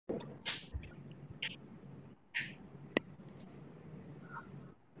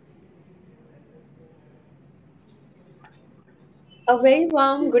A very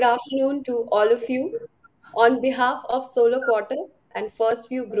warm good afternoon to all of you. On behalf of Solar Quarter and First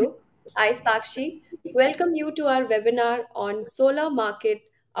View Group, I, Sakshi, welcome you to our webinar on Solar Market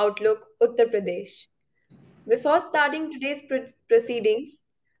Outlook, Uttar Pradesh. Before starting today's proceedings,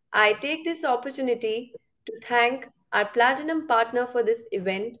 I take this opportunity to thank our platinum partner for this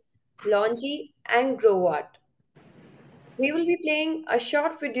event, Longi and Growwatt. We will be playing a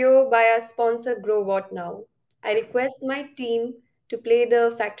short video by our sponsor Growwatt now. I request my team to play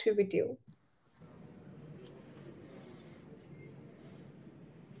the factory video.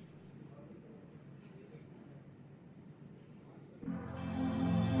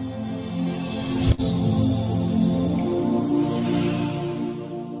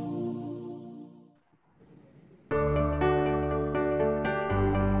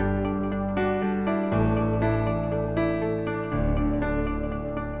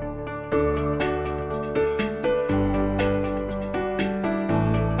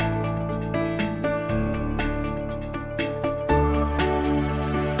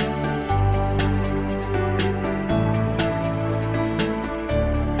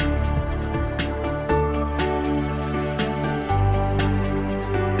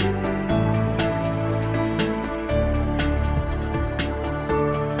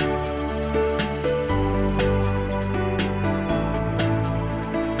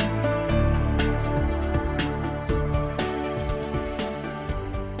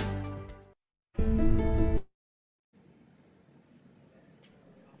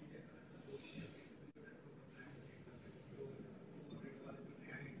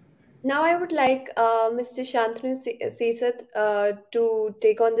 Now I would like Mr. Shantanu Sisat to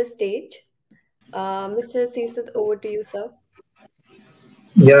take on the stage. Mr. Sisat, over to you, sir.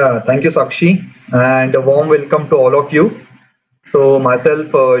 Yeah, thank you, Sakshi, and a warm welcome to all of you. So myself,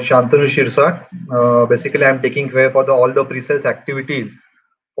 Shantanu Shirsat. Basically, I'm taking care for all the pre-sales activities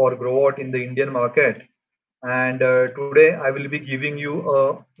for Growart in the Indian market. And today, I will be giving you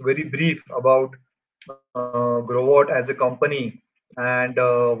a very brief about Growart as a company and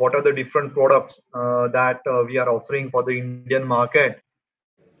what are the different products that we are offering for the Indian market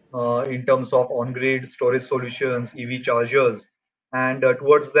in terms of on-grid storage solutions, EV chargers. And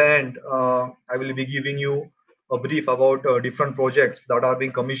towards the end, I will be giving you a brief about different projects that are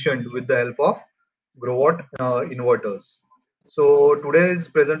being commissioned with the help of Growart inverters. So today's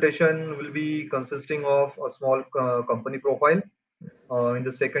presentation will be consisting of a small company profile. In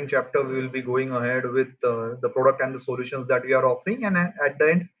the second chapter, we will be going ahead with the product and the solutions that we are offering, and at the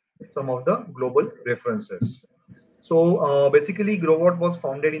end, some of the global references. So basically, Growart was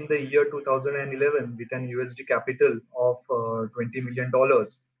founded in the year 2011 with an USD capital of $20 million.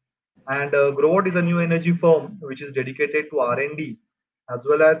 And Growart is a new energy firm which is dedicated to R&D as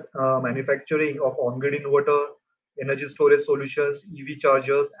well as manufacturing of on-grid inverter, energy storage solutions, EV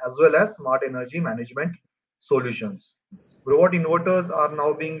chargers, as well as smart energy management solutions. Growart inverters are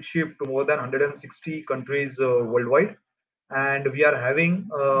now being shipped to more than 160 countries worldwide, and we are having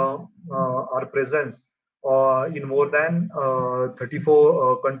our presence in more than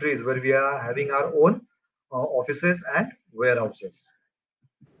 34 countries where we are having our own offices and warehouses.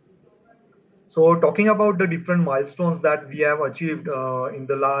 So talking about the different milestones that we have achieved in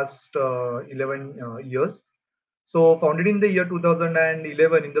the last 11 years. So founded in the year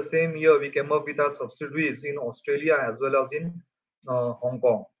 2011, in the same year, we came up with our subsidiaries in Australia as well as in Hong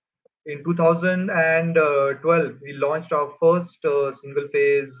Kong. In 2012, we launched our first single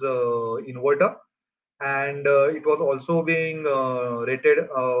phase inverter, and it was also being rated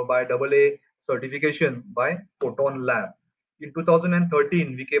by AA certification by Photon Lab. In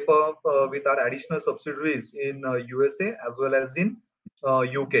 2013, we came up with our additional subsidiaries in USA as well as in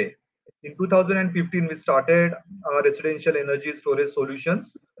UK. In 2015, we started residential energy storage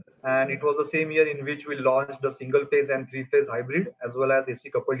solutions, and it was the same year in which we launched the single phase and three phase hybrid as well as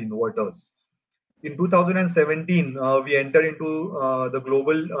AC coupled inverters. In 2017, we entered into the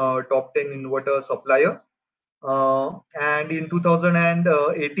global top 10 inverter suppliers. And in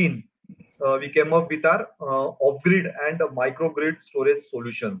 2018, we came up with our off-grid and microgrid storage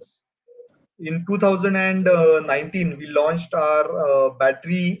solutions. In 2019, we launched our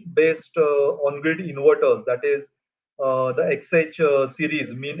battery-based on-grid inverters, that is the XH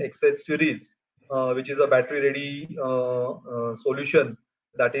series, mean XH series, which is a battery-ready solution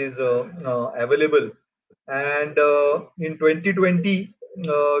that is available. And in 2020,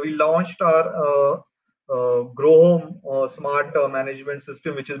 we launched our Grow Home smart management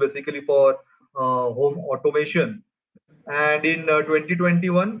system, which is basically for home automation. And in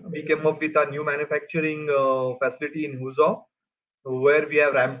 2021, we came up with a new manufacturing facility in Huzhou, where we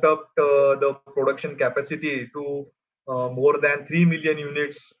have ramped up the production capacity to more than 3 million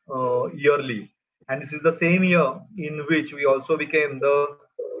units yearly. And this is the same year in which we also became the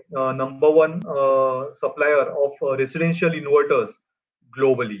number one supplier of residential inverters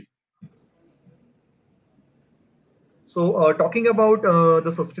globally. So, talking about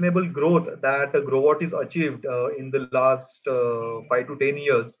the sustainable growth that Growat is achieved in the last 5 to 10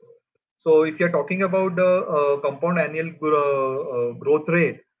 years. So, if you're talking about the compound annual growth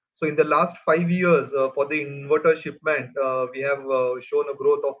rate, so in the last 5 years for the inverter shipment, we have shown a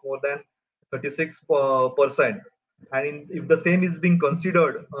growth of more than 36%. And if the same is being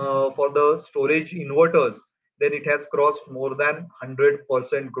considered for the storage inverters, then it has crossed more than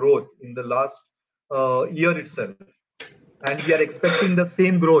 100% growth in the last year itself, and we are expecting the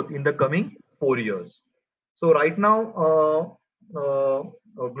same growth in the coming 4 years. So right now,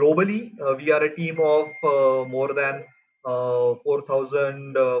 globally, we are a team of more than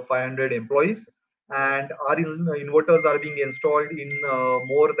 4,500 employees, and our inverters are being installed in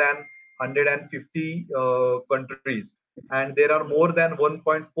more than 150 countries, and there are more than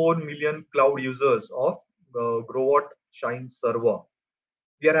 1.4 million cloud users of Growat Shine server.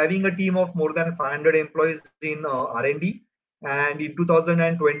 We are having a team of more than 500 employees in R&D, and in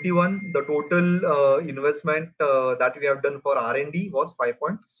 2021 the total investment that we have done for R&D was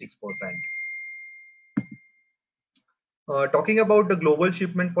 5.6%. Talking about the global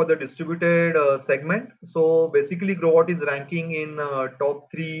shipment for the distributed segment, so basically Growat is ranking in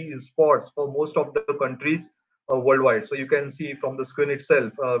top 3 spots for most of the countries worldwide. So you can see from the screen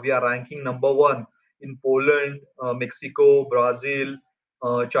itself, we are ranking number one in Poland, Mexico, Brazil,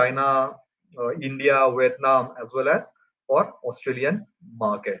 China, India, Vietnam, as well as for Australian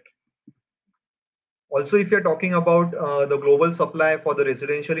market. Also, if you're talking about the global supply for the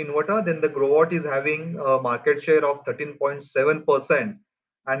residential inverter, then the Growat is having a market share of 13.7%,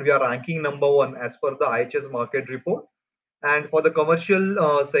 and we are ranking number one as per the IHS market report. And for the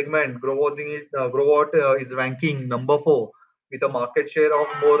commercial segment, Growat is ranking number four with a market share of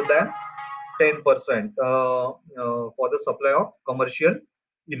more than 10% for the supply of commercial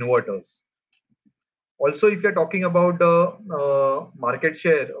inverters. Also, if you're talking about the market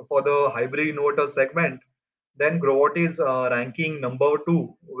share for the hybrid inverter segment, then Growat is ranking number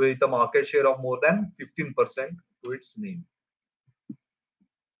two with a market share of more than 15% to its name.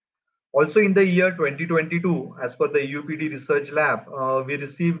 Also, in the year 2022, as per the UPD Research Lab, we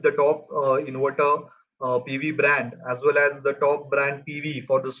received the top inverter PV brand as well as the top brand PV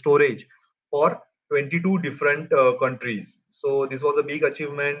for the storage for 22 different countries. So this was a big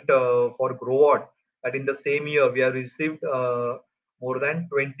achievement for Growat, that in the same year we have received more than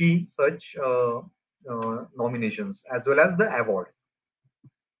 20 such nominations as well as the award.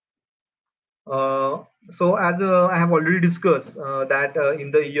 So as I have already discussed that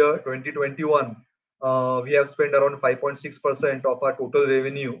in the year 2021, we have spent around 5.6% of our total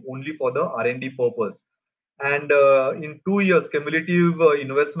revenue only for the R&D purpose. And in 2 years, cumulative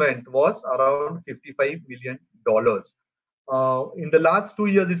investment was around $55 million. In the last 2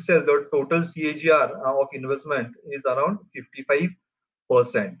 years itself, the total CAGR of investment is around 55%.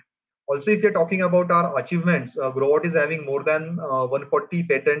 Also, if you're talking about our achievements, Growat is having more than 140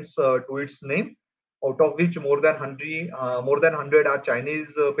 patents to its name, out of which more than 100 are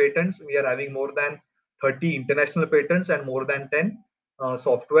Chinese patents. We are having more than 30 international patents and more than 10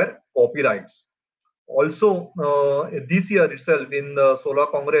 software copyrights. Also, this year itself in the Solar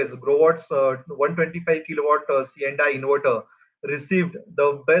Congress, Growat's 125 kilowatt C&I inverter received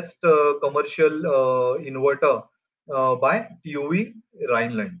the best commercial inverter by TUV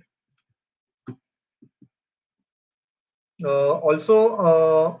Rhineland.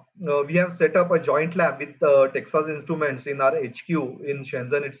 Also, we have set up a joint lab with Texas Instruments in our HQ in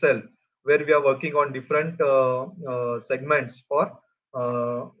Shenzhen itself, where we are working on different segments for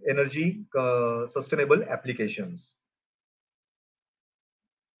energy sustainable applications.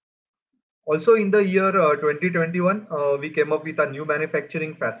 Also, in the year 2021, we came up with a new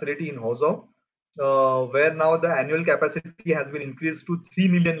manufacturing facility in Hozhou, where now the annual capacity has been increased to 3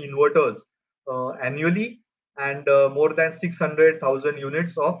 million inverters annually, and more than 600,000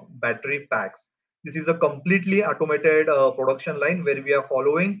 units of battery packs. This is a completely automated production line where we are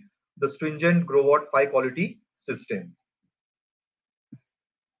following the stringent Growat 5 quality system.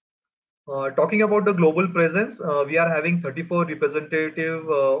 Talking about the global presence, we are having 34 representative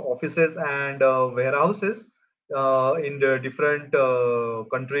offices and warehouses in the different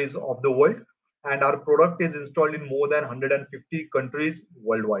countries of the world, and our product is installed in more than 150 countries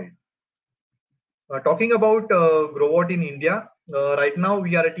worldwide. Talking about Growat in India, right now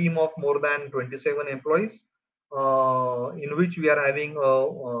we are a team of more than 27 employees, in which we are having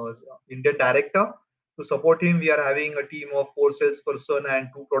Indian director To support him, we are having a team of 4 salesperson and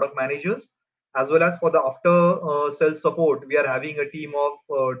 2 product managers. As well as for the after sales support, we are having a team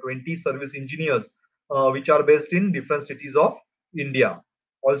of 20 service engineers, which are based in different cities of India.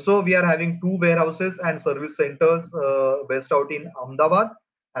 Also, we are having 2 warehouses and service centers based out in Ahmedabad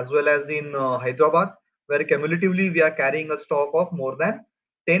as well as in Hyderabad, where cumulatively we are carrying a stock of more than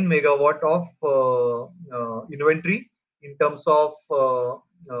 10 megawatt of inventory in terms of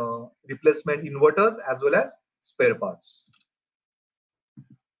replacement inverters as well as spare parts.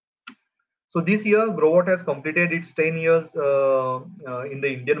 So this year, Growart has completed its 10 years in the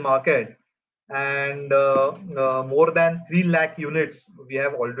Indian market, and more than 3 lakh units we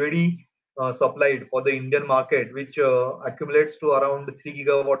have already supplied for the Indian market, which accumulates to around 3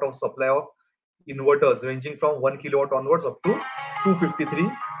 gigawatt of supply of inverters ranging from 1 kilowatt onwards up to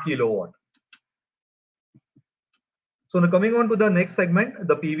 253 kilowatt. So now coming on to the next segment,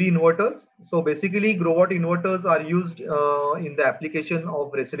 the PV inverters. So basically, Growart inverters are used in the application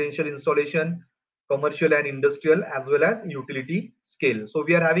of residential installation, commercial and industrial, as well as utility scale. So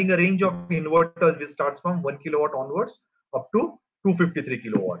we are having a range of inverters which starts from 1 kilowatt onwards up to 253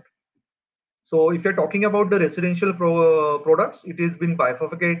 kilowatt. So if you're talking about the residential products, it has been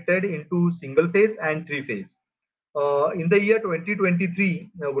bifurcated into single phase and 3 phase. In the year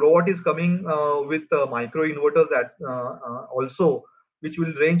 2023, Growart is coming with micro inverters at also, which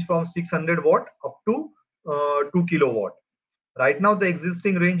will range from 600 watt up to 2 kilowatt. Right now, the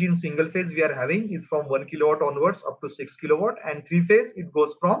existing range in single phase we are having is from 1 kilowatt onwards up to 6 kilowatt, and 3 phase it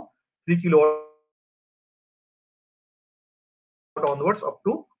goes from 3 kilowatt onwards up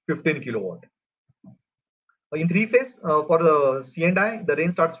to 15 kilowatt. In 3 phase, for the C&I, the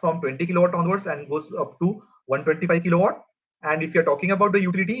range starts from 20 kilowatt onwards and goes up to 125 kilowatt. And if you're talking about the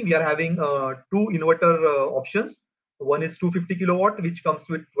utility, we are having 2 inverter options. One is 250 kilowatt, which comes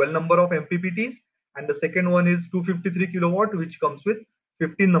with 12 number of MPPTs, and the second one is 253 kilowatt, which comes with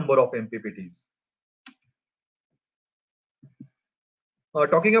 15 number of MPPTs.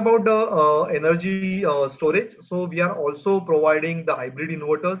 Talking about the energy storage, so we are also providing the hybrid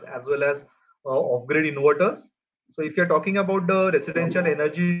inverters as well as off-grid inverters. So if you're talking about the residential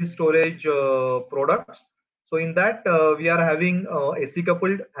energy storage products, so in that we are having AC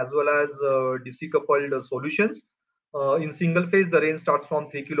coupled as well as DC coupled solutions. In single phase, the range starts from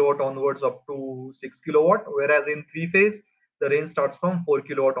 3 kilowatt onwards up to 6 kilowatt, whereas in 3 phase, the range starts from 4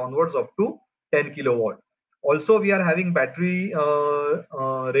 kilowatt onwards up to 10 kilowatt. Also, we are having battery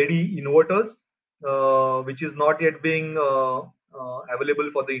ready inverters, which is not yet being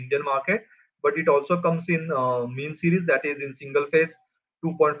available for the Indian market, but it also comes in mean series, that is in single phase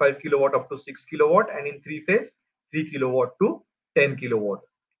 2.5 kilowatt up to 6 kilowatt, and in 3 phase 3 kilowatt to 10 kilowatt.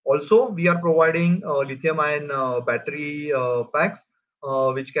 Also, we are providing lithium ion battery packs,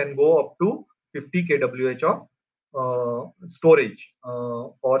 which can go up to 50 kWh of storage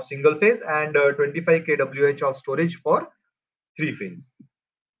for single phase, and 25 kWh of storage for 3 phase.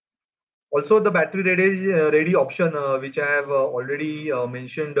 Also, the battery ready option, which I have already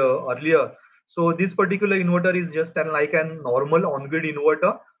mentioned earlier. So this particular inverter is just like a normal on-grid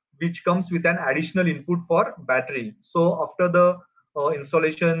inverter, which comes with an additional input for battery. So after the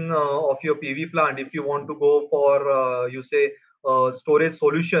installation of your PV plant, if you want to go for you say storage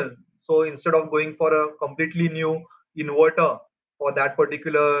solution, so instead of going for a completely new inverter for that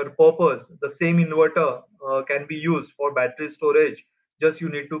particular purpose, the same inverter can be used for battery storage. Just you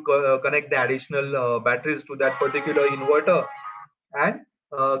need to connect the additional batteries to that particular inverter, and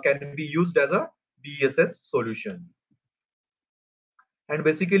can be used as a BESS solution. And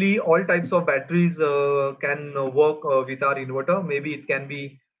basically all types of batteries can work with our inverter. Maybe it can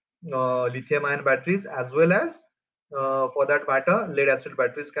be lithium ion batteries, as well as for that matter lead acid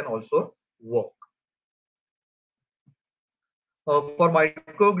batteries can also work. For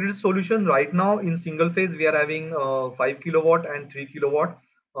microgrid solution, right now in single phase, we are having 5 kilowatt and 3 kilowatt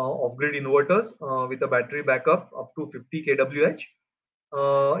off grid inverters with a battery backup up to 50 kWh.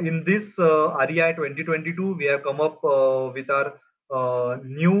 In this REI 2022, we have come up with our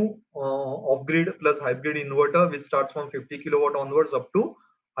new off-grid plus hybrid inverter, which starts from 50 kilowatt onwards up to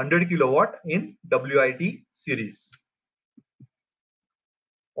 100 kilowatt in WIT series.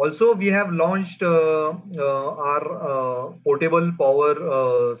 Also, we have launched our portable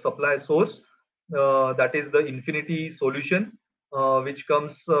power supply source, that is the Infinity solution, which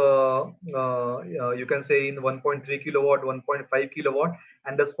comes, you can say, in 1.3 kilowatt, 1.5 kilowatt,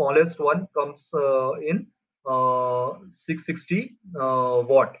 and the smallest one comes in 660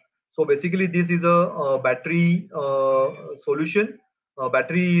 watt. So basically, this is a battery solution,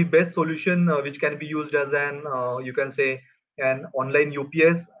 battery-based solution, which can be used as an, you can say, an online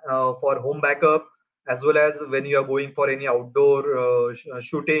UPS for home backup, as well as when you are going for any outdoor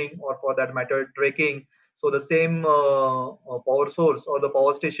shooting, or for that matter trekking. So the same power source or the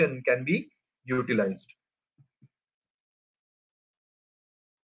power station can be utilized.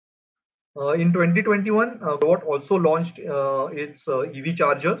 In 2021, Watt also launched its EV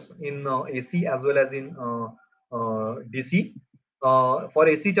chargers in AC as well as in DC. For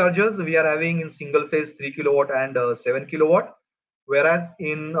AC chargers, we are having in single phase 3 kilowatt and 7 kilowatt, whereas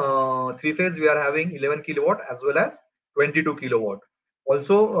in three phase we are having 11 kilowatt as well as 22 kilowatt.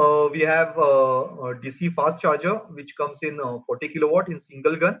 Also, we have a DC fast charger which comes in 40 kilowatt in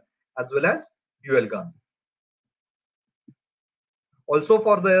single gun as well as dual gun. Also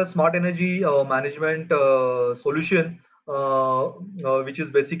for the smart energy management solution, which is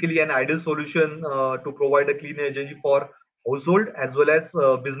basically an ideal solution to provide a clean energy for household as well as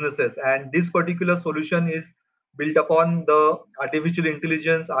businesses. And this particular solution is built upon the artificial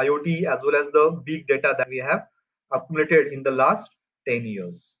intelligence, IoT, as well as the big data that we have accumulated in the last 10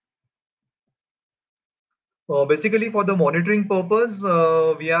 years. Basically, for the monitoring purpose,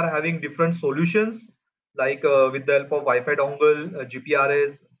 we are having different solutions, like with the help of Wi-Fi dongle,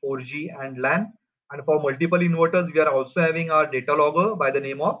 GPRS, 4G, and LAN. And for multiple inverters, we are also having our data logger by the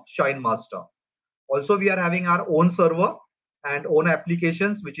name of Shine Master. Also, we are having our own server and own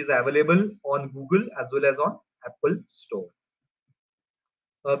applications, which is available on Google as well as on Apple Store.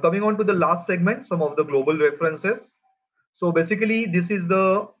 Coming on to the last segment, some of the global references. So basically, this is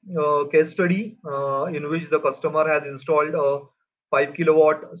the case study in which the customer has installed a 5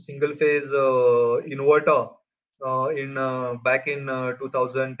 kilowatt single phase inverter in back in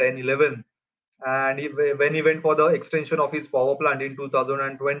 2010-11, and when he went for the extension of his power plant in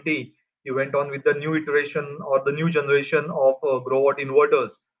 2020, he went on with the new iteration or the new generation of grow watt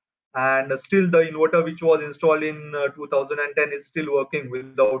inverters, and still the inverter which was installed in 2010 is still working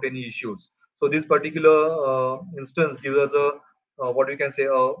without any issues. So this particular instance gives us a what we can say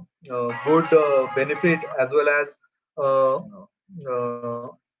a good benefit as well as uh,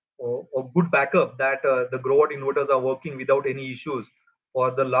 a good backup that the grow watt inverters are working without any issues for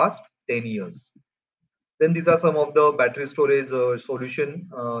the last 10 years. Then these are some of the battery storage solution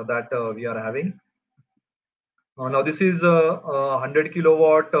that we are having. Now this is a 100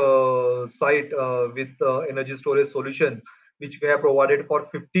 kilowatt site with energy storage solution, which we have provided for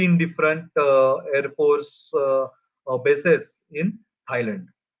 15 different Air Force bases in Thailand.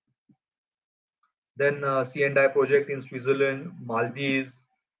 Then C&I project in Switzerland, Maldives,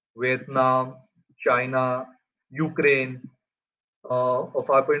 Vietnam, China, Ukraine, a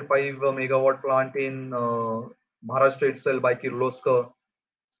 5.5 megawatt plant in Maharashtra itself by Kirloskar,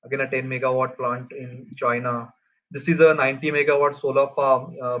 again a 10 megawatt plant in China. This is a 90 megawatt solar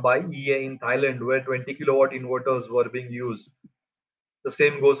farm by EA in Thailand, where 20 kilowatt inverters were being used. The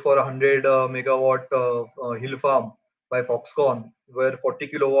same goes for a 100 megawatt hill farm by Foxconn, where 40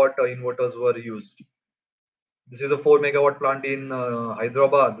 kilowatt inverters were used. This is a 4 megawatt plant in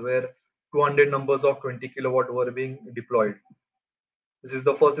Hyderabad, where 200 numbers of 20 kilowatt were being deployed. This is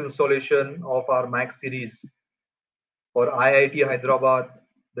the first installation of our Max series for IIT Hyderabad,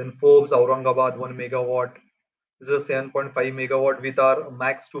 then Forbes Aurangabad 1 megawatt. This is a 7.5 megawatt with our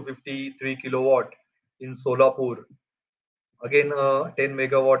Max 253 kilowatt in Solapur. Again, a 10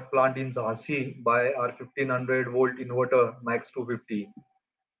 megawatt plant in Jhansi by our 1500 volt inverter Max 250.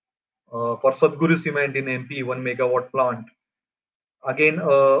 For Sadhguru Cement in MP, 1 megawatt plant. Again,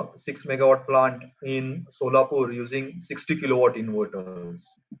 a 6 megawatt plant in Solapur using 60 kilowatt inverters.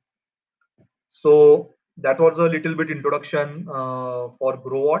 So that was a little bit introduction for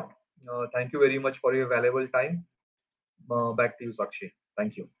GrowWatt. Thank you very much for your valuable time. Back to you, Sakshi.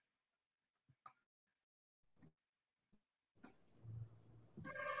 Thank you.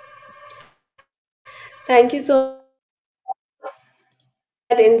 Thank you so much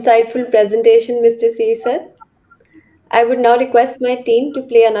for that insightful presentation, Mr. Caesar. I would now request my team to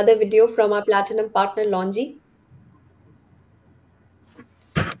play another video from our platinum partner, Longi.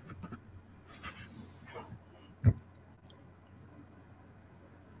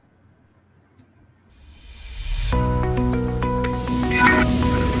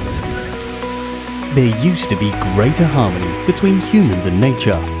 There used to be greater harmony between humans and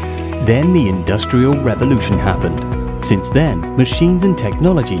nature. Then the Industrial Revolution happened. Since then, machines and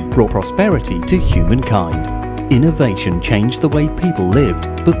technology brought prosperity to humankind. Innovation changed the way people lived,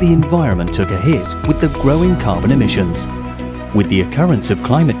 but the environment took a hit with the growing carbon emissions. With the occurrence of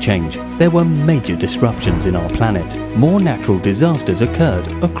climate change, there were major disruptions in our planet. More natural disasters occurred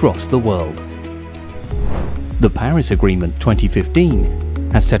across the world. The Paris Agreement 2015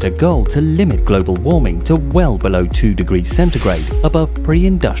 has set a goal to limit global warming to well below 2 degrees centigrade above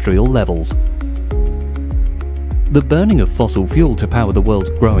pre-industrial levels. The burning of fossil fuel to power the world's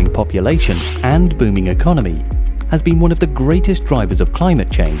growing population and booming economy has been one of the greatest drivers of climate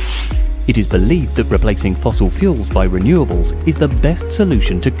change. It is believed that replacing fossil fuels by renewables is the best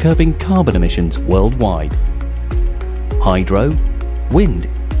solution to curbing carbon emissions worldwide. Hydro, wind,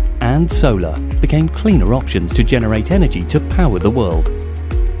 and solar became cleaner options to generate energy to power the world.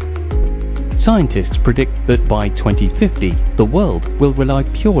 Scientists predict that by 2050, the world will rely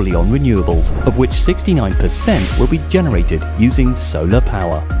purely on renewables, of which 69% will be generated using solar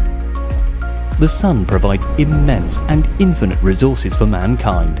power. The sun provides immense and infinite resources for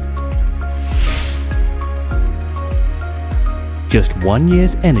mankind. Just 1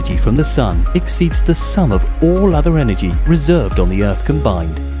 year's energy from the sun exceeds the sum of all other energy reserved on the Earth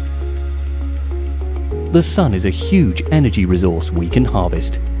combined. The sun is a huge energy resource we can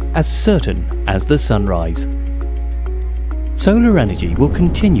harvest, as certain as the sunrise. Solar energy will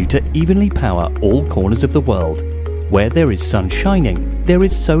continue to evenly power all corners of the world. Where there is sun shining, there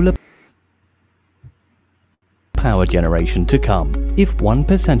is solar power generation to come. If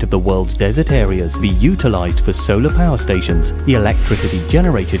 1% of the world's desert areas be utilized for solar power stations, the electricity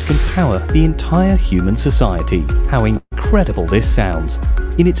generated can power the entire human society. How incredible this sounds!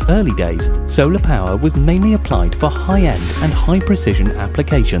 In its early days, solar power was mainly applied for high-end and high-precision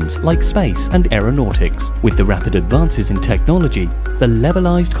applications like space and aeronautics. With the rapid advances in technology, the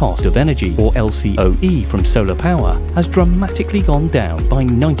levelized cost of energy, or LCOE, from solar power has dramatically gone down by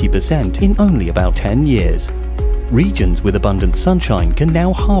 90% in only about 10 years. Regions with abundant sunshine can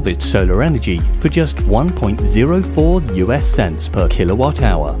now harvest solar energy for just 1.04 US cents per kilowatt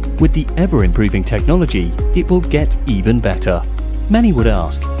hour. With the ever-improving technology, it will get even better. Many would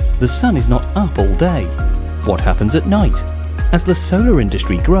ask, the sun is not up all day. What happens at night? As the solar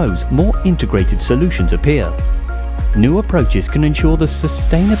industry grows, more integrated solutions appear. New approaches can ensure the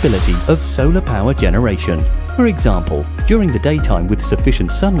sustainability of solar power generation. For example, during the daytime with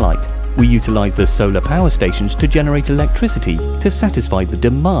sufficient sunlight, we utilize the solar power stations to generate electricity to satisfy the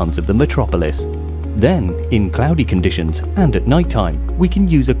demands of the metropolis. Then, in cloudy conditions and at nighttime, we can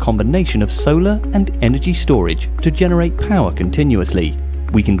use a combination of solar and energy storage to generate power continuously.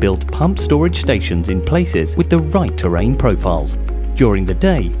 We can build pump storage stations in places with the right terrain profiles. During the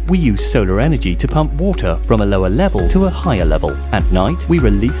day, we use solar energy to pump water from a lower level to a higher level. At night, we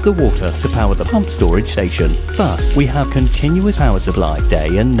release the water to power the pump storage station. Thus, we have continuous power supply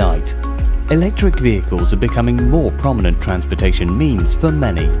day and night. Electric vehicles are becoming more prominent transportation means for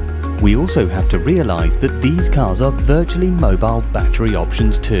many. We also have to realize that these cars are virtually mobile battery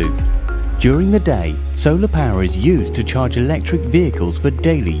options too. During the day, solar power is used to charge electric vehicles for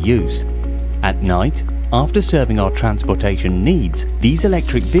daily use. At night, after serving our transportation needs, these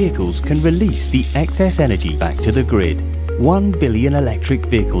electric vehicles can release the excess energy back to the grid. 1 billion electric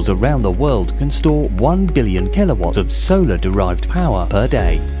vehicles around the world can store 1 billion kilowatts of solar-derived power per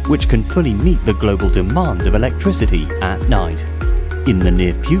day, which can fully meet the global demands of electricity at night. In the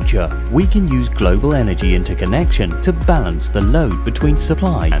near future, we can use global energy interconnection to balance the load between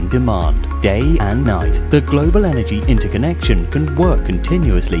supply and demand, day and night. The global energy interconnection can work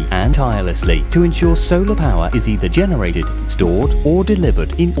continuously and tirelessly to ensure solar power is either generated, stored, or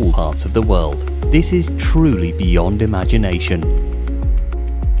delivered in all parts of the world. This is truly beyond imagination.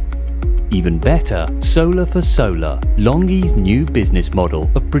 Even better, solar for solar, LONGi's new business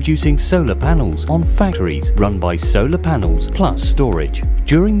model of producing solar panels on factories run by solar panels plus storage.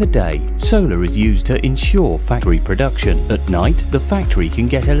 During the day, solar is used to ensure factory production. At night, the factory can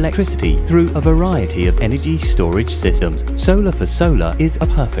get electricity through a variety of energy storage systems. Solar for solar is a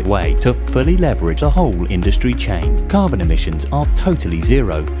perfect way to fully leverage the whole industry chain. Carbon emissions are totally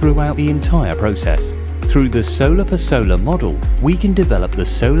zero throughout the entire process. Through the solar for solar model, we can develop the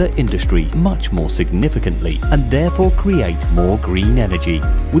solar industry much more significantly and therefore create more green energy.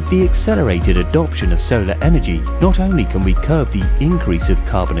 With the accelerated adoption of solar energy, not only can we curb the increase of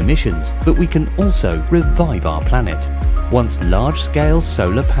carbon emissions, but we can also revive our planet. Once large-scale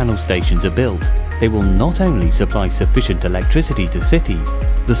solar panel stations are built, they will not only supply sufficient electricity to cities,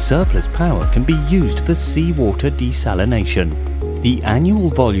 the surplus power can be used for seawater desalination. The annual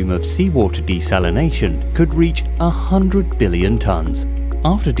volume of seawater desalination could reach 100 billion tons.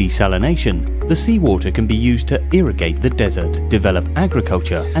 After desalination, the seawater can be used to irrigate the desert, develop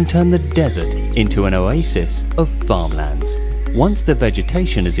agriculture, and turn the desert into an oasis of farmlands. Once the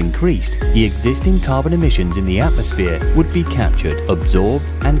vegetation is increased, the existing carbon emissions in the atmosphere would be captured, absorbed,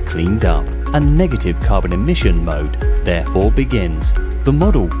 and cleaned up. A negative carbon emission mode therefore begins. The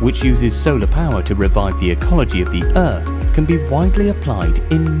model, which uses solar power to revive the ecology of the Earth, can be widely applied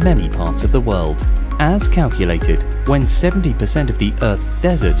in many parts of the world. As calculated, when 70% of the Earth's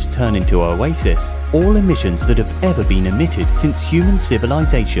deserts turn into oases, all emissions that have ever been emitted since human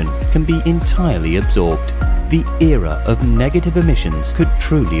civilization can be entirely absorbed. The era of negative emissions could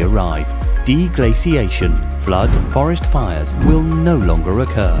truly arrive. Deglaciation, flood, forest fires will no longer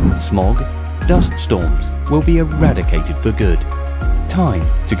occur. Smog, dust storms will be eradicated for good. Time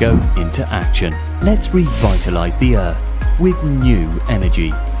to go into action. Let's revitalize the Earth with new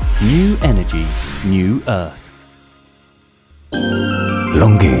energy. New energy, new Earth.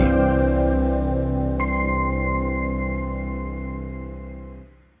 Longi.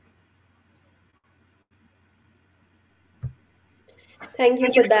 Thank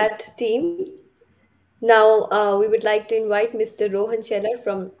you for that, team. Now, we would like to invite Mr. Rohan Scheller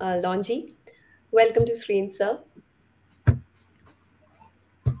from Longi. Welcome to screen, sir.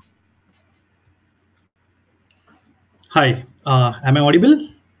 Hi, am I audible?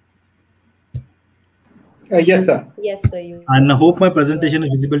 Yes, sir. Yes, sir, you And I are. hope my presentation is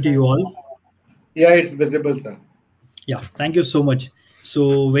visible to you all. Yeah, it's visible, sir. Yeah, thank you so much.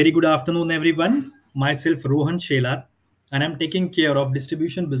 So, very good afternoon, everyone. Myself, Rohan Shelar, and I'm taking care of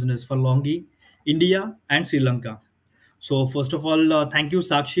distribution business for Longi, India, and Sri Lanka. So, first of all, thank you,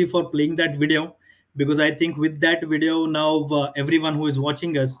 Sakshi, for playing that video because I think with that video now, everyone who is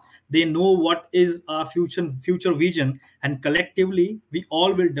watching us, they know what is our future vision, and collectively, we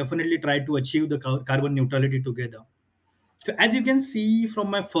all will definitely try to achieve the carbon neutrality together. So as you can see from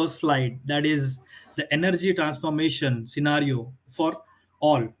my first slide, that is the energy transformation scenario for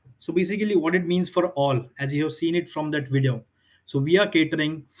all. So basically what it means for all, as you have seen it from that video. So we are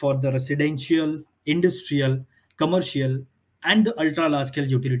catering for the residential, industrial, commercial, and the ultra large scale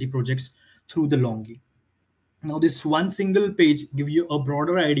utility projects through the Longi. Now this one single page give you a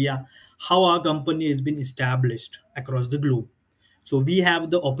broader idea how our company has been established across the globe. So we have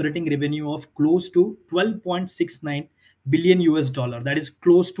the operating revenue of close to 12.69 billion US dollar. That is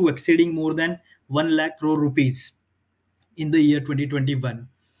close to exceeding more than 1 lakh crore rupees in the year 2021.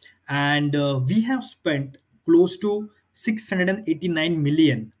 And we have spent close to 689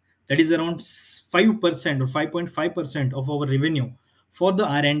 million. That is around 5% or 5.5% of our revenue for the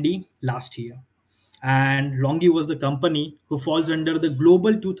R&D last year. And Longi was the company who falls under the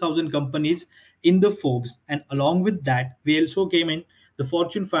global 2000 companies in the Forbes, and along with that we also came in the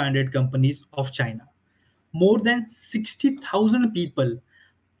Fortune 500 companies of China. More than 60,000 people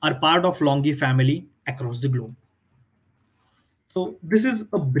are part of Longi family across the globe. So this is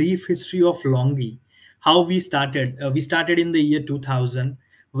a brief history of Longi, how we started. We started in the year 2000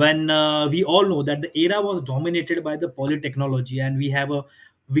 when we all know that the era was dominated by the polytechnology, and we have a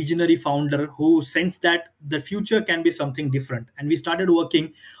visionary founder who sensed that the future can be something different. And we started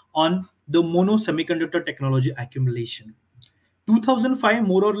working on the mono semiconductor technology accumulation. 2005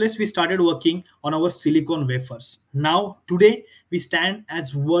 more or less we started working on our silicon wafers. Now today we stand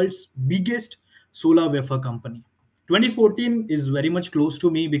as world's biggest solar wafer company. 2014 is very much close to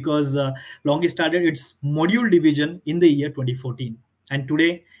me because Longi started its module division in the year 2014, and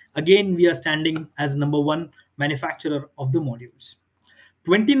today again we are standing as number one manufacturer of the modules.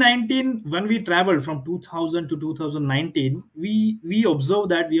 2019, when we traveled from 2000 to 2019, we observed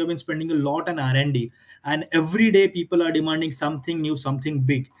that we have been spending a lot on R&D, and every day people are demanding something new, something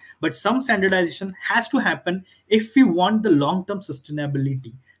big. But some standardization has to happen if we want the long-term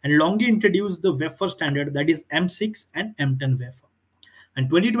sustainability. And Longi introduced the wafer standard, that is M6 and M10 wafer. And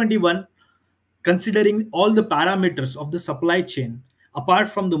 2021, considering all the parameters of the supply chain, apart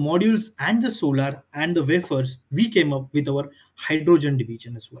from the modules and the solar and the wafers, we came up with our hydrogen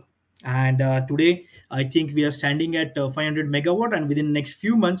division as well. And today I think we are standing at 500 megawatt, and within the next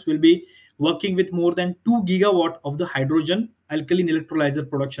few months we'll be working with more than 2 gigawatt of the hydrogen alkaline electrolyzer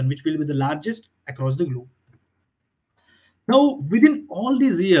production, which will be the largest across the globe. Now, within all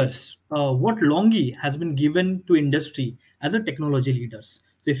these years, what Longi has been given to industry as a technology leaders.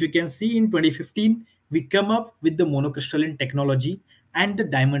 So if you can see in 2015, we come up with the monocrystalline technology and the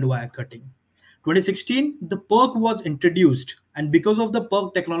diamond wire cutting. 2016, the PERC was introduced, and because of the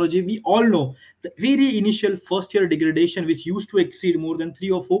PERC technology, we all know the very initial first year degradation, which used to exceed more than 3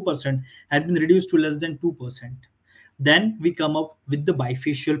 or 4%, has been reduced to less than 2%. Then we come up with the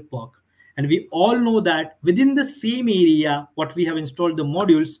bifacial PERC. And we all know that within the same area, what we have installed the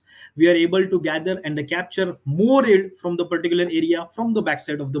modules, we are able to gather and capture more yield from the particular area from the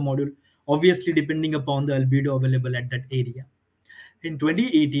backside of the module, obviously depending upon the albedo available at that area. In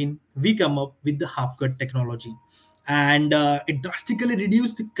 2018, we come up with the half cut technology, and it drastically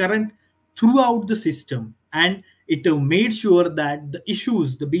reduced the current throughout the system, and it made sure that the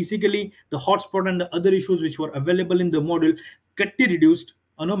issues, the basically the hotspot and the other issues which were available in the module, get reduced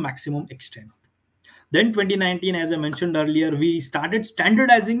on a maximum extent. Then 2019, as I mentioned earlier, we started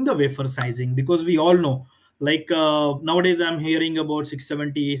standardizing the wafer sizing, because we all know, like nowadays I'm hearing about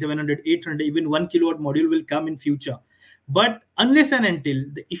 670, 700, 800, even 1 kilowatt module will come in future. But unless and until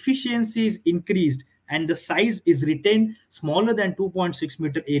the efficiency is increased and the size is retained smaller than 2.6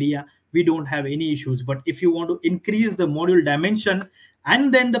 meter area, we don't have any issues. But if you want to increase the module dimension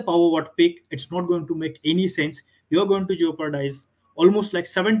and then the power watt peak, it's not going to make any sense. You're going to jeopardize almost like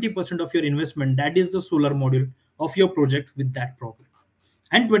 70% of your investment, that is the solar module of your project, with that problem.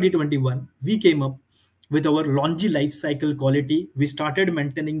 And 2021 we came up with our longi life cycle quality. We started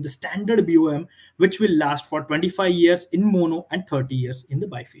maintaining the standard BOM, which will last for 25 years in mono and 30 years in the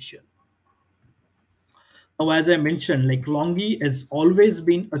bifacial. Now, as I mentioned, like Longi has always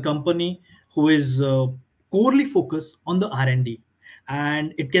been a company who is corely focused on the R&D,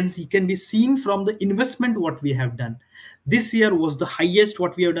 and it can be seen from the investment what we have done. This year was the highest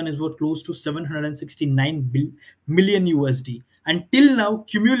what we have done, is what close to 769 million USD, and till now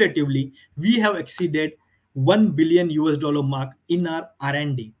cumulatively we have exceeded 1 billion US dollar mark in our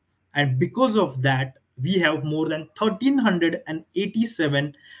R&D. And because of that, we have more than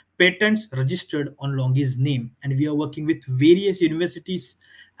 1387 patents registered on Longi's name, and we are working with various universities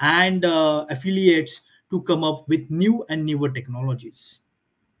and affiliates to come up with new and newer technologies.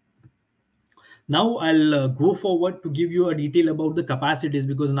 Now I'll go forward to give you a detail about the capacities,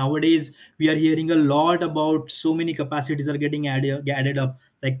 because nowadays we are hearing a lot about so many capacities are getting added up,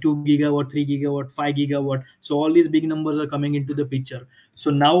 like 2 gigawatt, 3 gigawatt, 5 gigawatt. So all these big numbers are coming into the picture. So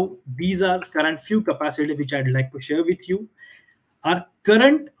now these are current few capacities which I'd like to share with you. Our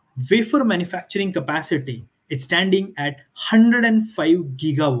current wafer manufacturing capacity is standing at 105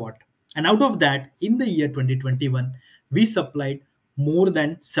 gigawatt, and out of that, in the year 2021 we supplied more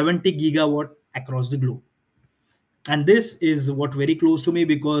than 70 gigawatt across the globe. And this is what very close to me,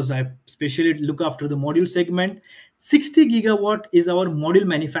 because I especially look after the module segment. 60 gigawatt is our module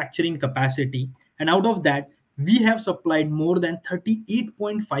manufacturing capacity, and out of that we have supplied more than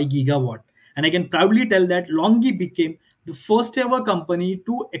 38.5 gigawatt. And I can proudly tell that Longi became the first ever company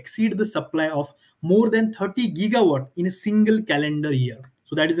to exceed the supply of more than 30 gigawatt in a single calendar year.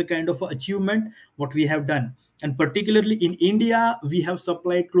 So that is a kind of achievement what we have done. And particularly in India, we have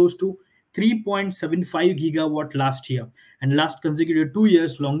supplied close to 3.75 gigawatt last year. And last consecutive 2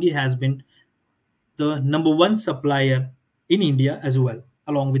 years, Longi has been the number one supplier in India as well,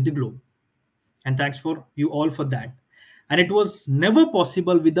 along with the globe. And thanks for you all for that. And it was never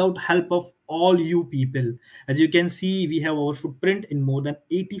possible without help of all you people. As you can see, we have our footprint in more than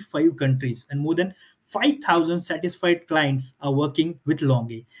 85 countries, and more than 5,000 satisfied clients are working with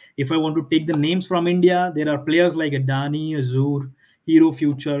Longi. If I want to take the names from India, there are players like Adani, Azure, Hero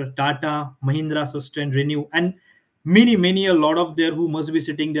Future, Tata, Mahindra, Sustain, Renew, and many a lot of there who must be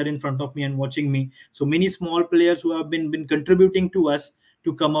sitting there in front of me and watching me. So many small players who have been contributing to us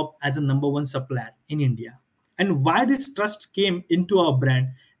to come up as a number one supplier in India. And why this trust came into our brand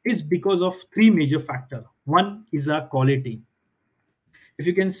is because of three major factors. One is our quality. If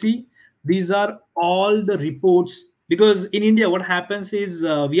you can see, these are all the reports, because in India what happens is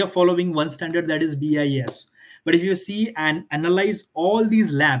we are following one standard, that is BIS. But if you see and analyze all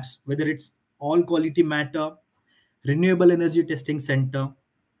these labs, whether it's All Quality Matter, Renewable Energy Testing Center,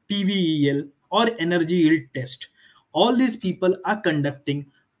 PVEL, or Energy Yield Test, all these people are conducting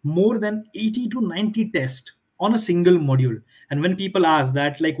more than 80 to 90 tests on a single module. And when people ask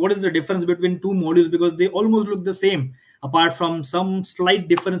that, like, what is the difference between two modules, because they almost look the same apart from some slight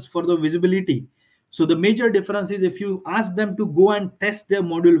difference for the visibility. So the major difference is, if you ask them to go and test their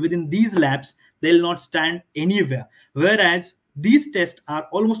module within these labs, they'll not stand anywhere. Whereas these tests are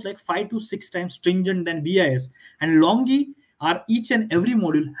almost like 5 to 6 times stringent than BIS. And Longi, our each and every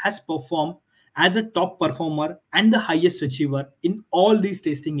module has performed as a top performer and the highest achiever in all these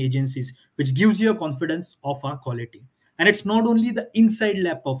testing agencies, which gives you a confidence of our quality. And it's not only the inside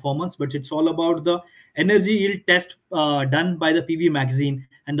lab performance, but it's all about the energy yield test done by the PV magazine,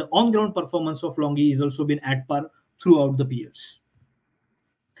 and the on-ground performance of Longi has also been at par throughout the years.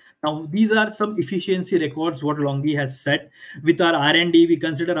 Now, these are some efficiency records what Longi has set. With our R&D, we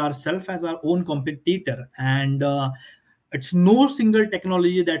consider ourselves as our own competitor, and it's no single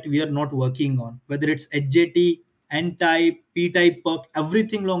technology that we are not working on, whether it's HJT, N-type, P-type perk,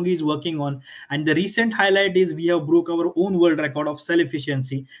 everything Longi is working on. And the recent highlight is we have broke our own world record of cell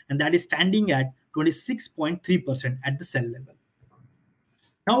efficiency, and that is standing at 26.3% at the cell level.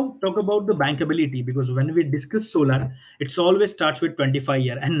 Now talk about the bankability, because when we discuss solar, it's always starts with 25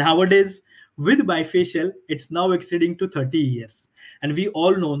 year, and nowadays With bifacial, it's now exceeding to 30 years. And we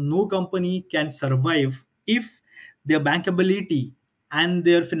all know no company can survive if their bankability and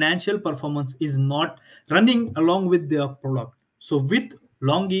their financial performance is not running along with their product. So with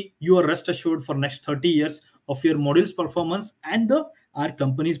Longi, you are rest assured for next 30 years of your module's performance and the our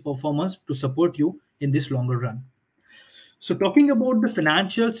company's performance to support you in this longer run. So, talking about the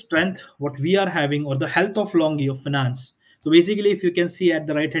financial strength, what we are having, or the health of Longi of finance. So, basically, if you can see at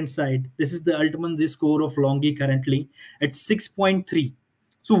the right hand side, this is the ultimate score of Longi currently at 6.3.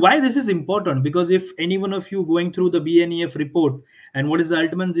 So, why this is important? Because if any one of you going through the BNEF report and what is the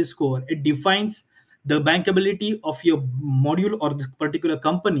ultimate score, it defines the bankability of your module or the particular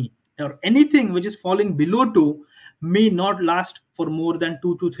company, or anything which is falling below 2 may not last for more than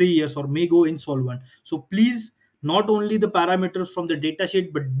 2 to 3 years or may go insolvent. So please, not only the parameters from the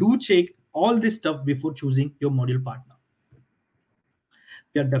datasheet, but do check all this stuff before choosing your module partner.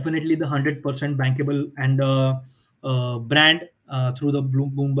 We are definitely the 100% bankable and brand through the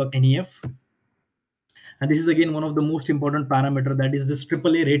Bloomberg NEF. And this is again one of the most important parameter, that is this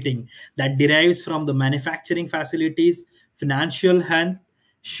AAA rating that derives from the manufacturing facilities, financial health,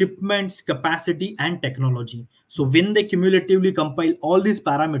 shipments, capacity, and technology. So when they cumulatively compile all these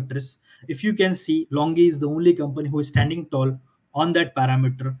parameters, if you can see, Longi is the only company who is standing tall on that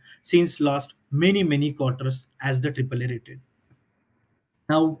parameter since last many quarters as the AAA rated.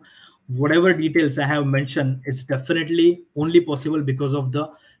 Now, whatever details I have mentioned is definitely only possible because of the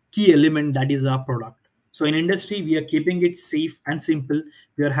key element, that is our product. So in industry, we are keeping it safe and simple.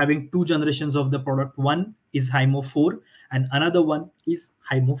 We are having two generations of the product. One is HIMO 4 and another one is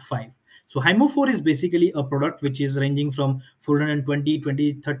HIMO 5. So HIMO 4 is basically a product which is ranging from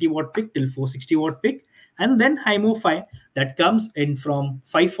 420, 30 watt peak till 460 watt peak. And then HIMO 5 that comes in from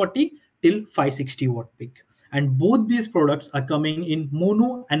 540 till 560 watt peak. And both these products are coming in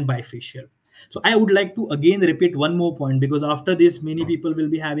mono and bifacial. So I would like to again repeat one more point, because after this many people will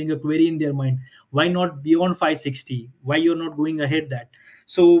be having a query in their mind, why not beyond 560, why you're not going ahead that.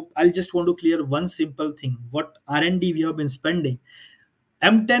 So I'll just want to clear one simple thing, what R&D we have been spending.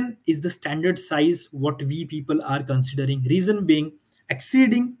 M10 is the standard size what we people are considering, reason being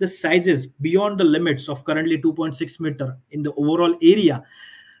exceeding the sizes beyond the limits of currently 2.6 meter in the overall area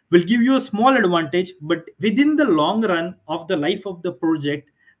will give you a small advantage, but within the long run of the life of the project,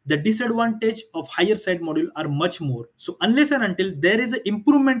 the disadvantage of higher side module are much more. So unless and until there is an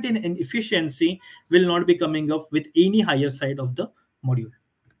improvement in efficiency, will not be coming up with any higher side of the module.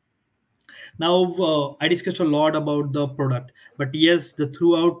 Now I discussed a lot about the product, but yes, the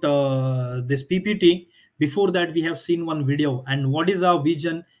throughout this PPT, before that we have seen one video, and what is our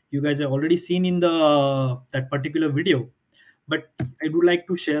vision you guys have already seen in the that particular video. But I would like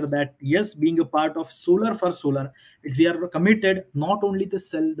to share that yes, being a part of Solar for Solar, we are committed not only to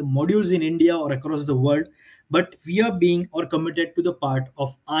sell the modules in India or across the world, but we are being or committed to the part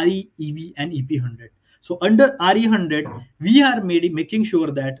of RE, EV, and EP100. So under RE100, we are making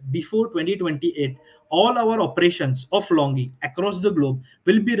sure that before 2028, all our operations of Longi across the globe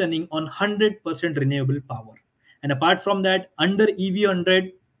will be running on 100% renewable power. And apart from that, under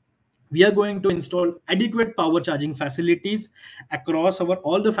EV100, we are going to install adequate power charging facilities across our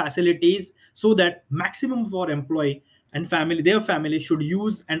all the facilities, so that maximum of our employee and family, their family, should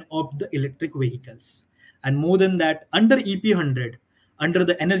use and opt the electric vehicles. And more than that, under EP100, under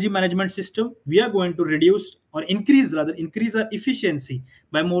the energy management system, we are going to reduce or increase our efficiency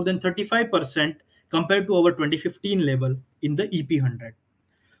by more than 35% compared to our 2015 level in the EP100.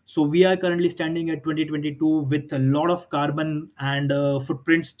 So we are currently standing at 2022 with a lot of carbon and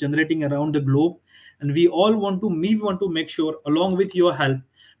footprints generating around the globe, and we want to make sure, along with your help,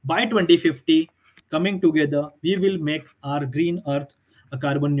 by 2050, coming together, we will make our green earth a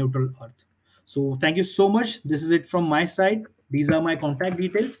carbon neutral earth. So thank you so much. This is it from my side. These are my contact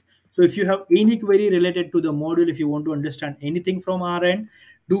details. So if you have any query related to the module, if you want to understand anything from our end,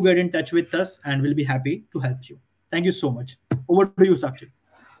 do get in touch with us and we'll be happy to help you. Thank you so much. Over to you, Sakshi.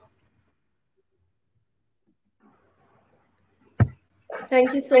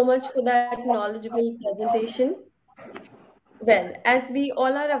 Thank you so much for that knowledgeable presentation. Well, as we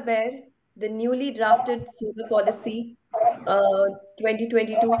all are aware, the newly drafted solar policy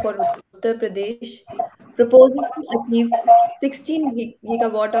 2022 for Uttar Pradesh proposes to achieve 16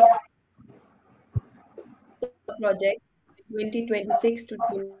 gigawatt of solar projects in 2026 to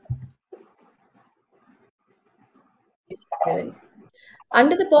 2027.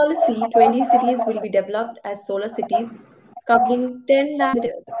 Under the policy, 20 cities will be developed as solar cities, covering 10 lakh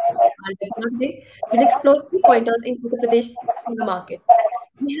visitors. Our webinar today will explore key pointers in Uttar Pradesh solar market.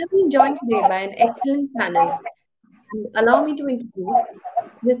 We have been joined today by an excellent panel. And allow me to introduce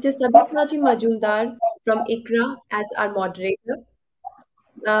Mr. Sabyasachi Majumdar from ICRA as our moderator,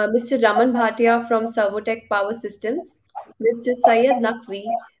 Mr. Raman Bhatia from Servotech Power Systems, Mr. Syed Naqvi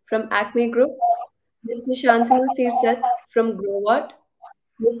from Acme Group, Mr. Shantanu Sirsat from Growart,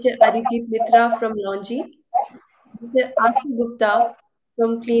 Mr. Arijit Mitra from Longi, Mr. Ashu Gupta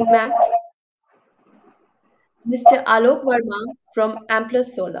from CleanMax, Mr. Alok Verma from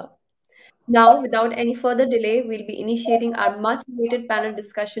Amplus Solar. Now, without any further delay, we'll be initiating our much awaited panel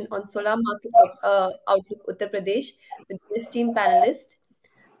discussion on solar market outlook Uttar Pradesh with the esteemed panelists.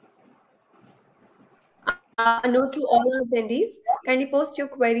 A note to all our attendees, kindly post your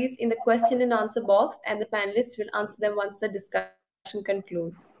queries in the question and answer box, and the panelists will answer them once the discussion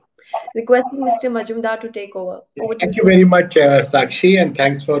concludes. Requesting Mr. Majumdar to take over. Over to you, Thank sir. you very much, Sakshi, and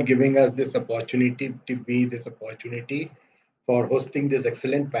thanks for giving us this opportunity for hosting this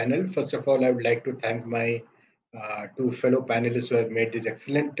excellent panel. First of all, I would like to thank my two fellow panelists who have made this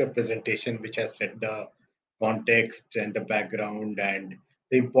excellent presentation, which has set the context and the background and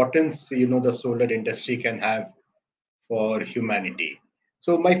the importance the solar industry can have for humanity.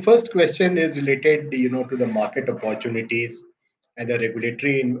 So my first question is related, to the market opportunities and the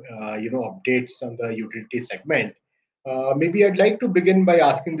regulatory, updates on the utility segment. Maybe I'd like to begin by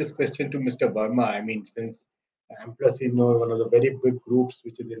asking this question to Mr. Verma. I mean, since Amplus, one of the very big groups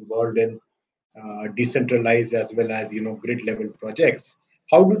which is involved in decentralized as well as grid level projects.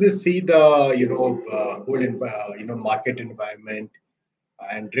 How do they see the market environment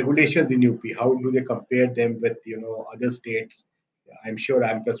and regulations in UP? How do they compare them with other states? I'm sure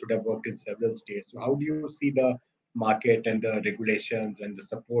Amplus would have worked in several states. So how do you see the market and the regulations and the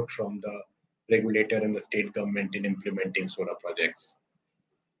support from the regulator and the state government in implementing solar projects?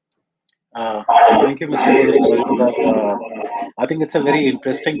 Uh, Thank you, Mr. Majumdar. I think it's a very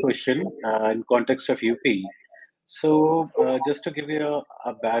interesting question in context of UP. So, just to give you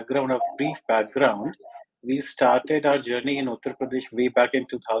a background, a brief background, we started our journey in Uttar Pradesh way back in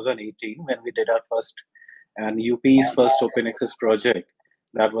 2018 when we did our first and UP's first open access project.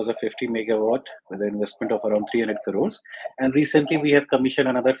 That was a 50 megawatt with an investment of around 300 crores. And recently we have commissioned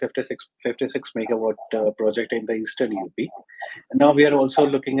another 56 megawatt project in the eastern UP. And now we are also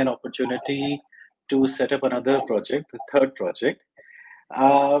looking an opportunity to set up another project, the third project.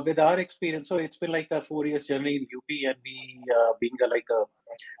 With our experience, so it's been like a 4 years journey in UP, and we being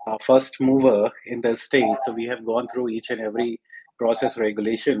a first mover in the state, so we have gone through each and every process,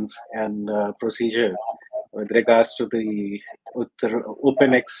 regulations, and procedure with regards to the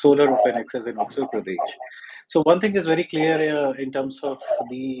solar open access in Uttar Pradesh. So one thing is very clear in terms of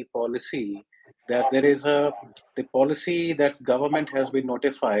the policy, that there is the policy that government has been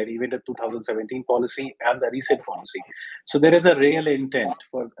notified, even the 2017 policy and the recent policy. So there is a real intent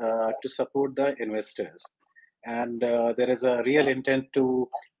for to support the investors, and there is a real intent to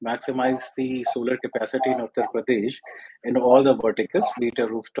maximize the solar capacity in Uttar Pradesh in all the verticals, be it a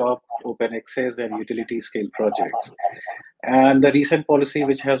rooftop, open access, and utility scale projects. And the recent policy,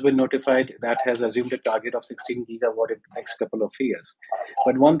 which has been notified, that has assumed a target of 16 gigawatt in the next couple of years.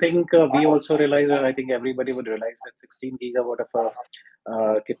 But one thing we also realize, and I think everybody would realize, that 16 gigawatt of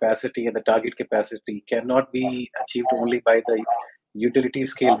a capacity and the target capacity cannot be achieved only by the utility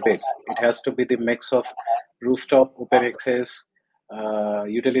scale bids. It has to be the mix of rooftop, open access,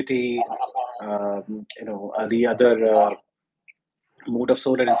 utility, the other mode of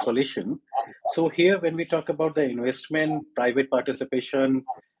solar installation. So here, when we talk about the investment, private participation,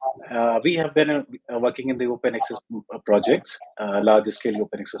 we have been working in the open access projects, large scale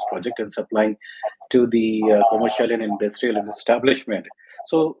open access project, and supplying to the commercial and industrial establishment.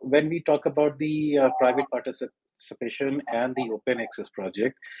 So when we talk about the private participation and the open access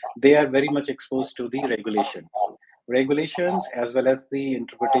project, they are very much exposed to the regulations as well as the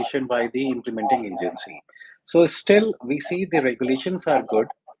interpretation by the implementing agency. So still we see the regulations are good.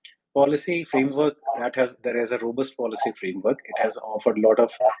 Policy framework, there is a robust policy framework. It has offered a lot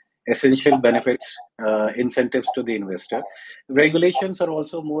of essential benefits, incentives to the investor. Regulations are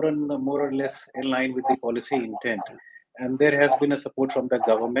also more or less in line with the policy intent, and there has been a support from the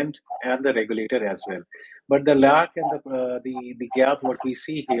government and the regulator as well. But the lack and the gap what we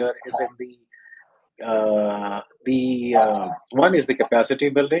see here is in the one is the capacity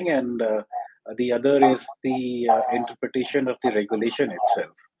building, and the other is the interpretation of the regulation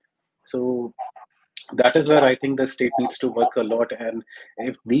itself. So that is where I think the state needs to work a lot. And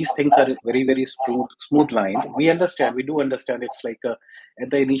if these things are very smooth lined, we do understand it's like at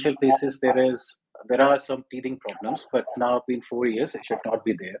the initial phases there are some teething problems, but now in 4 years it should not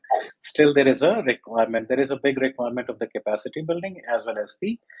be there. Still there is a requirement. There is a big requirement of the capacity building as well as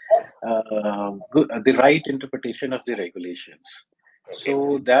the right interpretation of the regulations. Okay.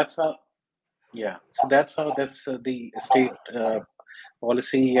 So that's how, yeah. So that's how the state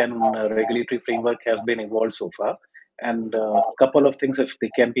policy and regulatory framework has been evolved so far. And a couple of things, if they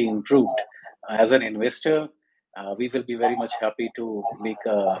can be improved, as an investor, we will be very much happy to make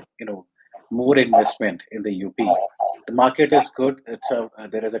more investment in the UP. The market is good.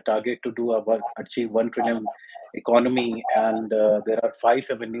 There is a target to achieve 1 trillion economy, and there are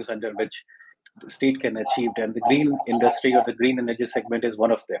 5 avenues under which the state can achieve, and the green industry or the green energy segment is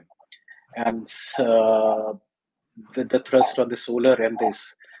one of them. And with the thrust on the solar and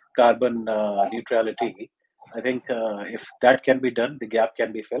this carbon neutrality, I think if that can be done, the gap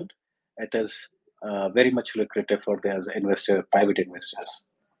can be filled. It is very much lucrative for the private investors.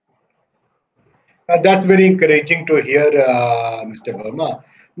 That's very encouraging to hear, Mr. Verma.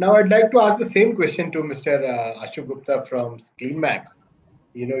 Now, I'd like to ask the same question to Mr. Ashok Gupta from CleanMax.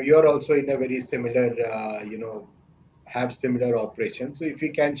 You're also in a very similar, have similar operations. So, if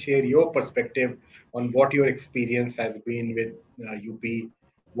you can share your perspective on what your experience has been with UP,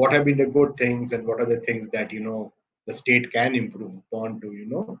 what have been the good things and what are the things that the state can improve upon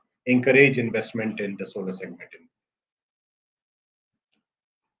to encourage investment in the solar segment.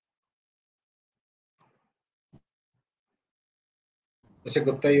 Mr.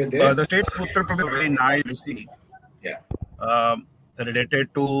 Gupta, you're there? The state of Uttar Pradesh very nice policy Yeah.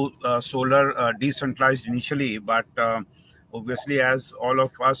 related to solar decentralized initially, but obviously, as all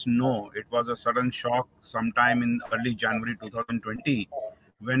of us know, it was a sudden shock sometime in early January 2020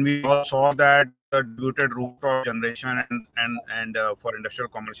 when we all saw that the distributed rooftop generation and for industrial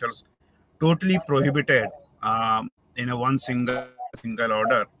commercials totally prohibited in a one single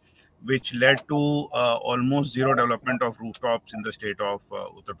order, which led to almost zero development of rooftops in the state of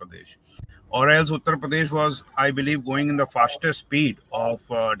Uttar Pradesh. Or else Uttar Pradesh was, I believe, going in the fastest speed of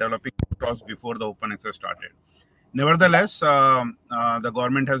developing rooftops before the open access started. Nevertheless, the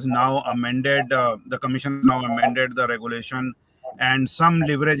government has now amended, the commission has now amended the regulation, and some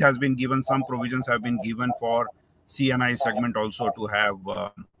leverage has been given, some provisions have been given for CNI segment also to have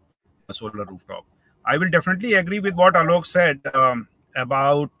a solar rooftop. I will definitely agree with what Alok said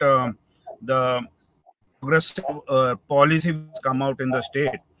about the progressive policy which has come out in the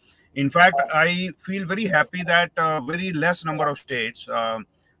state. In fact, I feel very happy that very less number of states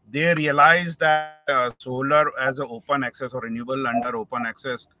they realize that solar as an open access or renewable under open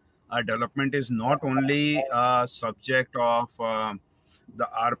access development is not only subject of the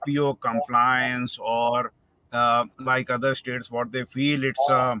RPO compliance or like other states, what they feel it's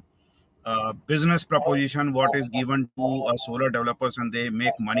business proposition what is given to solar developers and they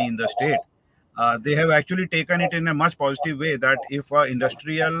make money in the state. They have actually taken it in a much positive way that if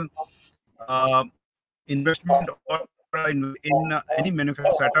industrial investment or in any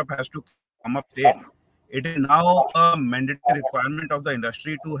manufacturing setup has to come up state, it is now a mandatory requirement of the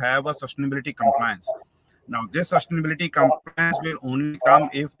industry to have a sustainability compliance. Now, this sustainability compliance will only come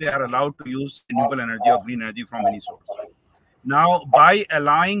if they are allowed to use renewable energy or green energy from any source. Now, by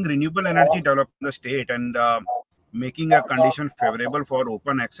allowing renewable energy development in the state and making a condition favorable for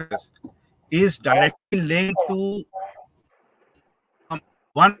open access is directly linked to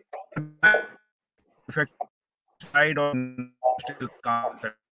one side or industrial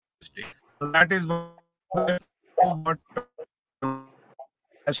concept. So that is what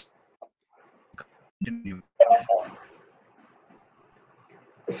has continued.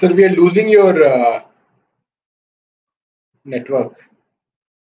 Sir, we are losing your network.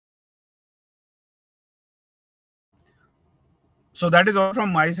 So that is all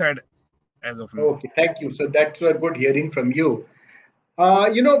from my side as of now. Okay, thank you. So that's a good hearing from you.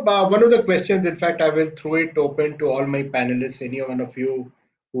 One of the questions, in fact, I will throw it open to all my panelists. Any one of you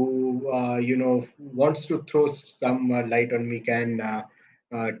who, wants to throw some light on me can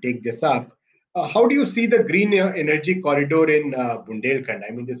take this up. How do you see the green energy corridor in Bundelkhand?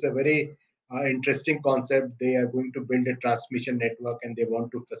 I mean, this is a very interesting concept. They are going to build a transmission network and they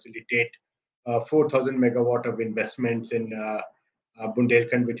want to facilitate 4,000 megawatt of investments in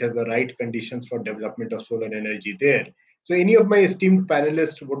Bundelkhand, which has the right conditions for development of solar energy there. So, any of my esteemed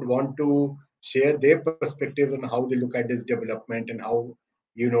panelists would want to share their perspective on how they look at this development and how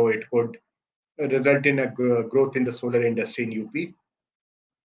it could result in a growth in the solar industry in UP.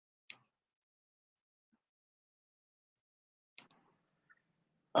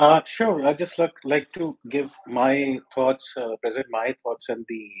 Sure. I just like to give my thoughts, present my thoughts on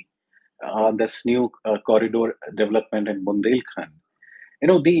this new corridor development in Bundelkhand.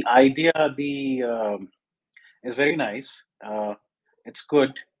 The idea is very nice. It's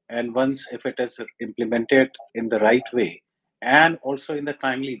good, and once if it is implemented in the right way, and also in the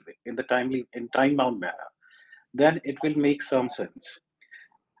timely way, in time bound manner, then it will make some sense.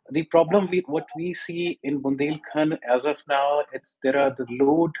 The problem with what we see in Bundelkhand as of now, the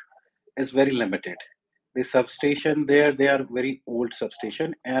load is very limited. The substation there, they are very old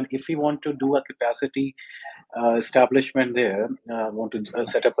substation, and if we want to do a capacity establishment there, want to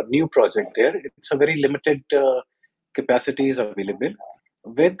set up a new project there, it's a very limited capacity is available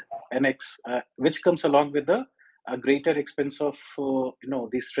with which comes along with a greater expense of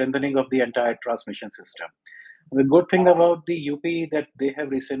the strengthening of the entire transmission system. The good thing about the UP that they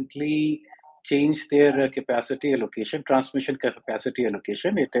have recently changed their capacity allocation, transmission capacity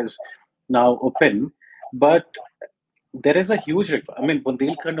allocation. It is now open, but there is a huge. I mean,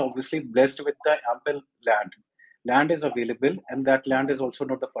 Bundelkhand obviously blessed with the ample land. Land is available, and that land is also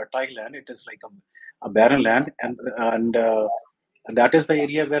not a fertile land. It is like a barren land, and that is the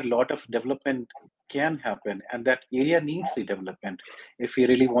area where a lot of development can happen, and that area needs the development if we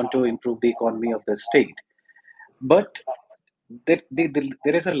really want to improve the economy of the state. But there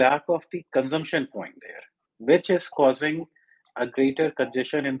is a lack of the consumption point there, which is causing a greater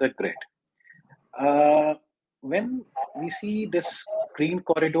congestion in the grid. When we see this green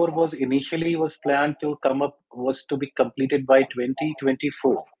corridor was initially was planned to come up, was to be completed by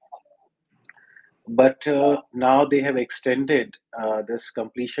 2024, but now they have extended this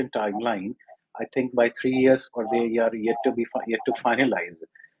completion timeline, I think, by 3 years, or they are yet to finalize.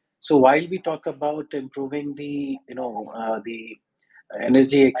 So while we talk about improving the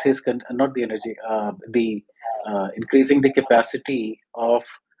energy access, not the energy, the increasing the capacity of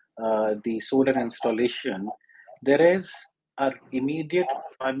the solar installation, there is an immediate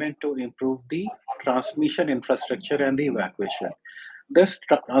requirement to improve the transmission infrastructure and the evacuation. This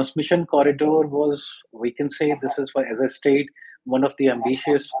transmission corridor was, we can say, this is for, as a state, one of the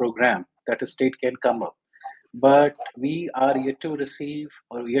ambitious program that a state can come up. But we are yet to receive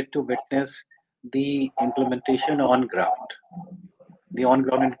or yet to witness the implementation on ground. The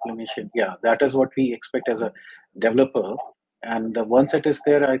on-ground implementation, yeah, that is what we expect as a developer. And once it is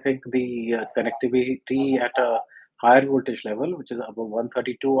there, I think the connectivity at a higher voltage level, which is above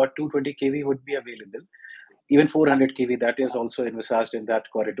 132 or 220 kV, would be available. Even 400 kV, that is also envisaged in that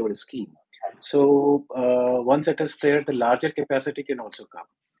corridor scheme. So once it is there, the larger capacity can also come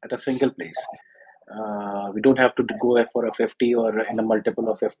at a single place. We don't have to go for a 50 or in a multiple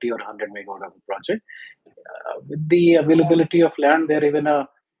of 50 or 100 megawatt of a project. With the availability of land there, even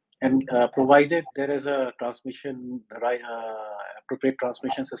provided there is a transmission, appropriate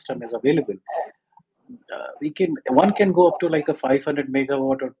transmission system is available, one can go up to like a 500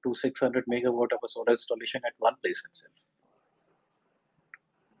 megawatt or to 600 megawatt of a solar installation at one place itself.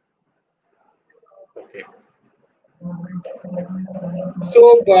 Okay.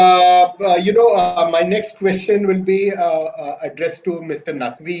 So, my next question will be addressed to Mr.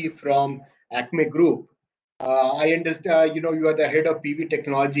 Naqvi from Acme Group. I understand, you are the head of PV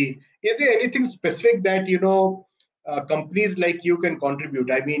technology. Is there anything specific that, companies like you can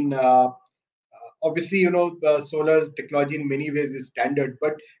contribute? I mean, obviously, solar technology in many ways is standard,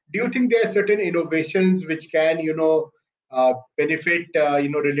 but do you think there are certain innovations which can, benefit,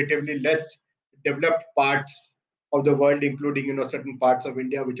 relatively less developed parts of the world, including, certain parts of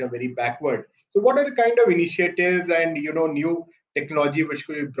India which are very backward? So what are the kind of initiatives and, new technology which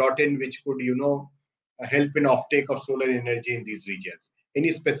could be brought in, which could, help in offtake of solar energy in these regions?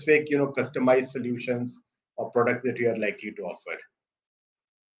 Any specific, customized solutions or products that you are likely to offer?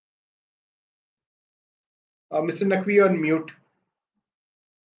 Mr. Naqvi, on mute.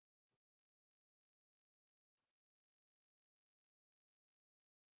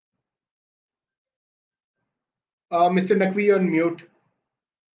 Mr. Naqvi, on mute.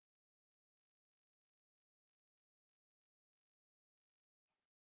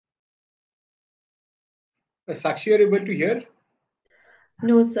 Sakshi, are you able to hear?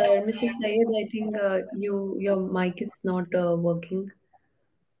 No, sir. Mr. Syed, I think your mic is not working.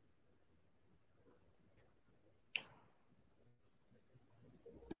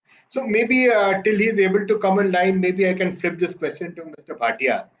 So maybe till he's able to come online, maybe I can flip this question to Mr.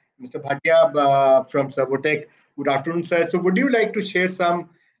 Bhatia. Mr. Bhatia from Servotech. Good afternoon, sir. So would you like to share some,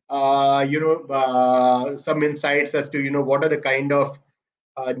 some insights as to, what are the kind of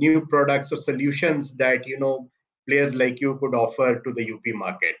new products or solutions that, players like you could offer to the UP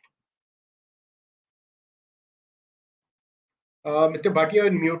market? Mr. Bhatia,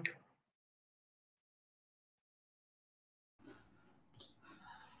 on mute.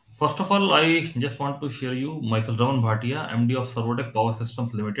 First of all, I just want to share you myself, Raman Bhatia, MD of Servotech Power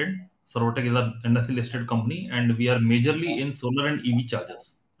Systems Limited. Servotech is an NSE listed company, and we are majorly in solar and EV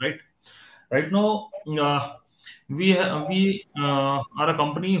chargers. Right now, we are a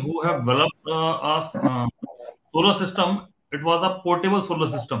company who have developed solar system, it was a portable solar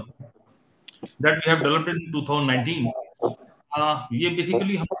system that we have developed in 2019. ये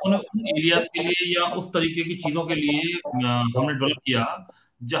basically हम लोगों ने उन areas के लिए या उस तरीके की चीज़ों के लिए हमने डेवलप किया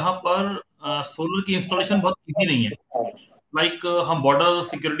जहाँ पर सोलर की इंस्टॉलेशन बहुत इजी नहीं है। लाइक हम बॉर्डर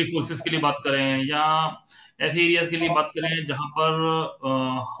सिक्योरिटी फोर्सेस के लिए बात करें या ऐसे एरियाज के लिए बात करें जहाँ पर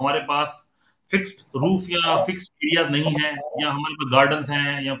हमारे पास फिक्स्ड रूफ या फिक्स्ड एरियाज नहीं है या हमारे पास गार्डन्स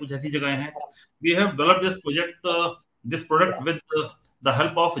हैं या कुछ ऐसी जगह हैं। We have developed this product with the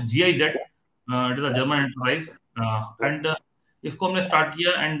help of GIZ, it is a German enterprise, and इसको हमने स्टार्ट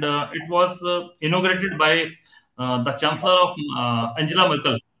किया and it was inaugurated by the chancellor of Angela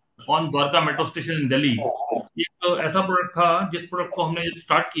Merkel on Dwarka metro station इन दिल्ली। एक ऐसा प्रोडक्ट था जिस product को हमने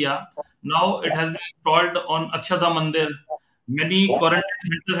start किया, now it has been installed on Akshardham मंदिर, many quarantine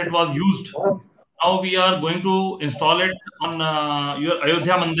centers it was used. Now we are going to install it on your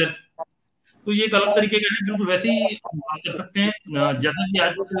Ayodhya मंदिर। तो ये एक अलग तरीके का है, बिल्कुल वैसे ही हम बात कर सकते हैं जैसा कि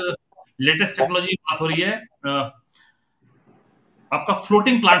आज लेटेस्ट टेक्नोलॉजी की बात हो रही है, आपका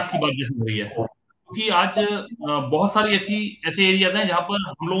फ्लोटिंग प्लांट्स की बात जैसे हो रही है, क्योंकि आज बहुत सारी ऐसे एरियाज हैं जहाँ पर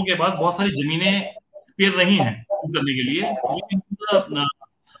हम लोगों के पास बहुत सारी जमीनें स्पेयर नहीं है यूज करने के लिए।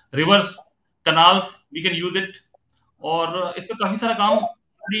 Reverse canals we can use it, और इस पर काफी सारा काम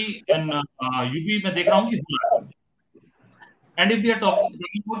यूपी में देख रहा हूँ कि हो रहा है। And if we are talking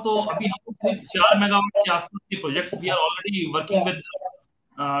about, तो अभी हम करीब 4 मेगावाट के आसपास के projects we are already working with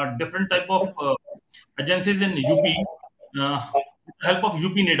different type of agencies in UP, help of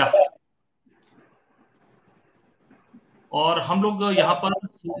UP NEDA. और हम लोग यहाँ पर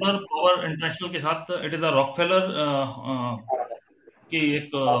सोलर पावर इंटरनेशनल के साथ, इट इज अ रॉकफेलर की एक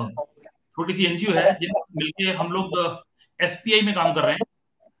छोटी सी एनजीओ है जिनसे मिलके हम लोग SPI में काम कर रहे हैं।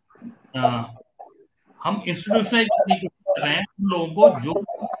 हम इंस्टीट्यूशनलाइज करने की कोशिश कर रहे हैं उन लोगों को जो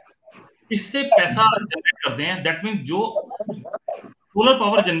इससे पैसा जनरेट करते हैं, दैट मीन जो सोलर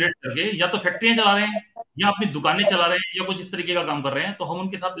पावर जनरेट करके या तो फैक्ट्रियां चला रहे हैं या अपनी दुकानें चला रहे हैं या कुछ इस तरीके का काम कर रहे हैं। तो हम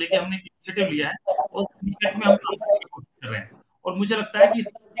उनके साथ लेके हमने इनिशिएटिव लिया है और इनिशिएटिव में हम काम करने की कोशिश कर रहे हैं, और मुझे लगता है कि इस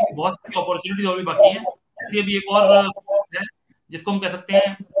तरीके की बहुत सारी अपॉर्चुनिटीज और भी बाकी हैं। ऐसी अभी एक और है जिसको हम कह सकते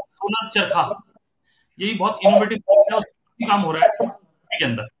हैं सोलर चरखा। यही बहुत इनोवेटिव है और काम हो रहा है के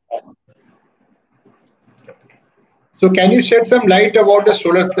अंदर। So can you shed some light about the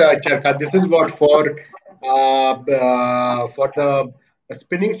solar charkha? This is what for the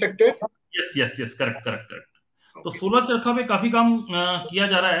spinning sector? Yes, correct. तो सोलर चरखा पे काफी काम किया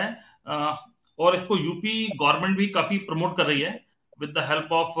जा रहा है, और इसको यूपी गवर्नमेंट भी काफी प्रमोट कर रही है with the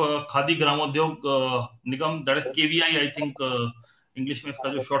help of khadi ग्रामोद्योग निगम, that is KVI, I think English में इसका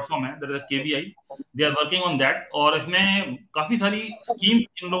जो शॉर्ट फॉर्म है, that is KVI। They are working on that, और इसमें काफी सारी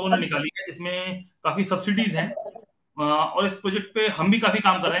स्कीम्स इन लोगों ने निकाली है जिसमें काफी सब्सिडीज हैं, और इस प्रोजेक्ट पे हम भी काफी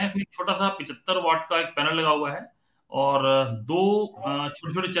काम कर रहे हैं। इसमें एक छोटा सा 75 वाट का एक पैनल लगा हुआ है और 2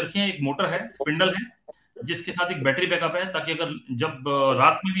 छोटे छोटे चरखे हैं, एक मोटर है, स्पिंडल है, जिसके साथ एक बैटरी बैकअप है, ताकि अगर जब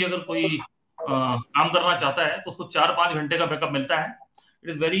रात में भी अगर कोई काम करना चाहता है तो उसको 4-5 घंटे का बैकअप मिलता है। It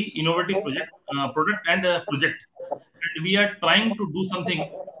is very innovative product and we are trying to do something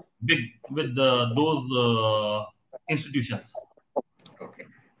big with those institutions. Okay.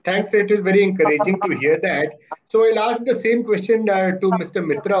 Thanks. It is very encouraging to hear that. So I'll ask the same question to Mr.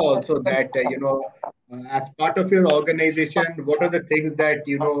 Mitra also, that as part of your organization, what are the things that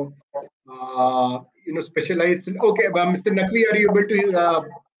specialize? Okay, Mr. Nakvi, are you able to?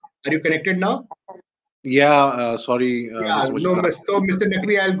 Are you connected now? Yeah, sorry. No, so Mr.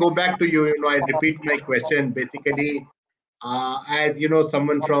 Nakvi, I'll go back to you. I'll repeat my question. Basically, as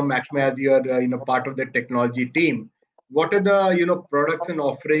someone from actually as you're part of the technology team, what are the products and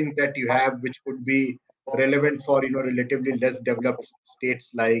offerings that you have which could be relevant for relatively less developed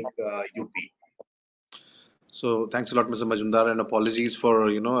states like UP? So thanks a lot, Mr. Majumdar, and apologies for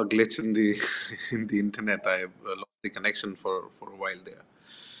a glitch in the in the internet. I have lost the connection for a while there.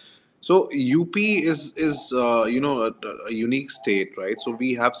 So UP is a unique state, right? So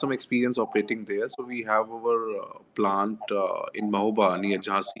we have some experience operating there. So we have our plant in Mahoba near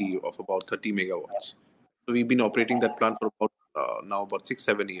Jhansi of about 30 megawatts. So we've been operating that plant for about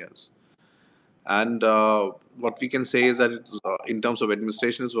 6-7 years. And what we can say is that it's, in terms of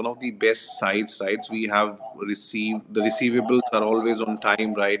administration, is one of the best sites, right? So we have the receivables are always on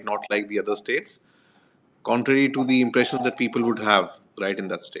time, right? Not like the other states, contrary to the impressions that people would have, right, in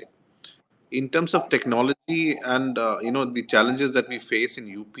that state. In terms of technology and the challenges that we face in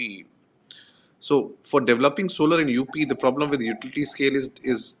UP, so for developing solar in UP, the problem with utility scale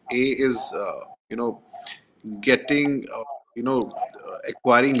is getting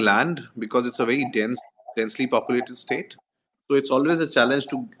acquiring land, because it's a very densely populated state. So it's always a challenge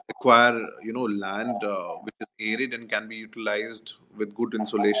to acquire, land which is arid and can be utilized with good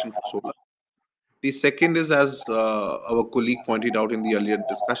insulation for solar. The second is, as our colleague pointed out in the earlier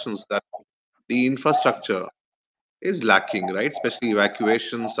discussions, that the infrastructure is lacking, right? Especially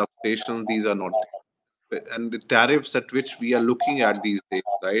evacuation, substations, these are not there. And the tariffs at which we are looking at these days,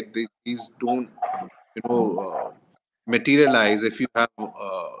 right? These don't, you know, materialize if you have,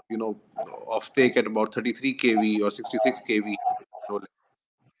 offtake at about 33 kV or 66 kV. You know,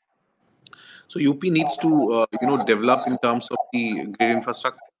 so UP needs to, develop in terms of the grid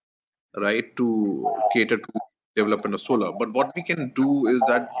infrastructure, right, to cater to development of solar. But what we can do is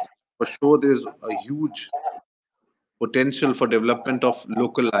that for sure there's a huge potential for development of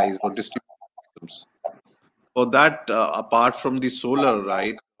localized or distributed systems. For that, apart from the solar,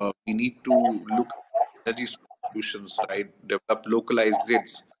 right, we need to look at energy solutions, right, develop localized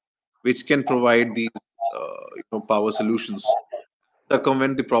grids, which can provide these, power solutions,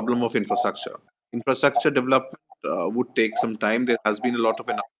 circumvent the problem of infrastructure. Infrastructure development would take some time. There has been a lot of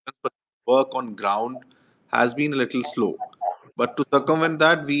announcements, but work on ground has been a little slow. But to circumvent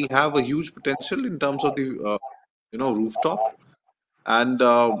that, we have a huge potential in terms of the, rooftop. And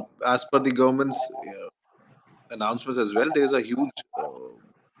as per the government's announcements as well, there is a huge,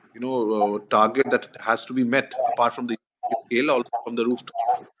 target that has to be met apart from the scale, also from the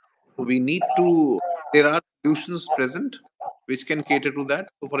rooftop. So we need to. There are solutions present which can cater to that.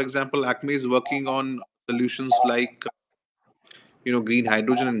 So, for example, Acme is working on solutions like green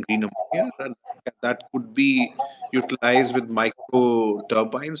hydrogen and green ammonia, and that could be utilized with micro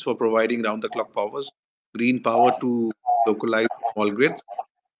turbines for providing round the clock powers, green power to localize small grids.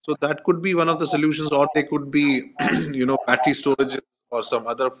 So that could be one of the solutions, or they could be, battery storage or some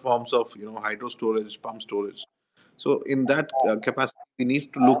other forms of, hydro storage, pump storage. So in that capacity, we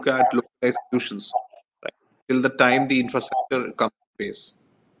need to look at localized solutions, right? Till the time the infrastructure comes in place.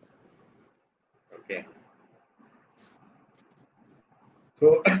 Okay.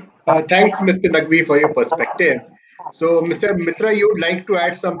 So, thanks, Mr. Nagvi, for your perspective. So, Mr. Mitra, you would like to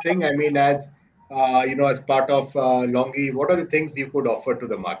add something? I mean, as as part of Longi, what are the things you could offer to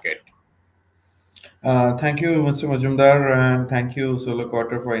the market? Thank you, Mr. Majumdar, and thank you, Solar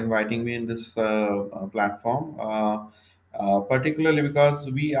Quarter, for inviting me in this platform. Particularly because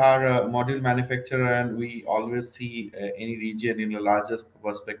we are a module manufacturer and we always see any region in the largest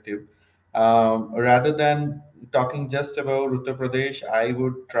perspective. Rather than talking just about Uttar Pradesh, I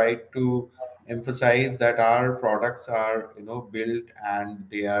would try to emphasize that our products are, built and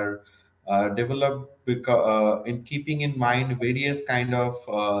they are developed in keeping in mind various kind of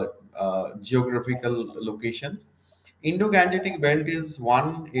geographical locations. Indo-Gangetic Belt is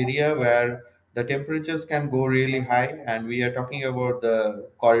one area where the temperatures can go really high, and we are talking about the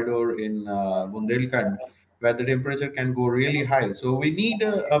corridor in Bundelkhand, where the temperature can go really high. So we need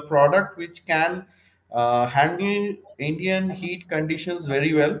a product which can handle Indian heat conditions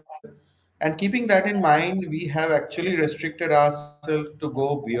very well. And keeping that in mind, we have actually restricted ourselves to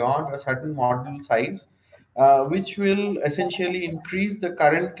go beyond a certain module size, which will essentially increase the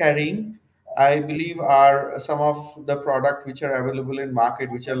current carrying. I believe are some of the product which are available in market,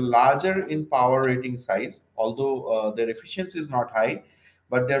 which are larger in power rating size, although their efficiency is not high,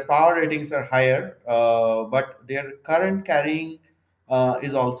 but their power ratings are higher, but their current carrying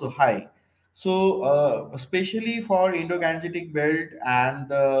is also high. So, especially for Indo-Gangetic Belt and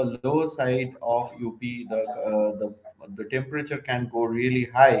the lower side of UP, the temperature can go really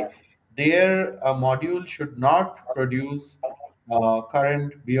high. Their module should not produce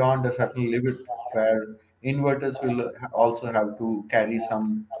current beyond a certain limit, where inverters will also have to carry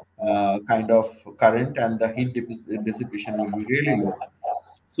some kind of current, and the heat dissipation will be really low.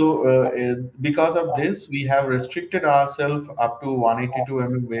 So, because of this, we have restricted ourselves up to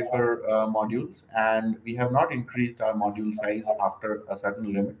 182 wafer modules, and we have not increased our module size after a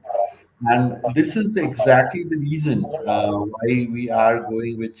certain limit. And this is exactly the reason why we are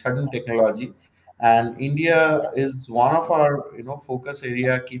going with certain technology. And India is one of our focus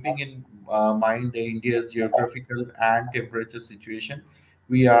area, keeping in mind the India's geographical and temperature situation.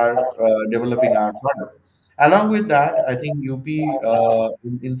 We are developing our product. Along with that, I think UP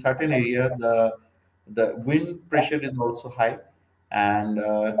in certain areas the wind pressure is also high, and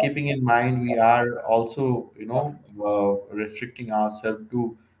keeping in mind we are also restricting ourselves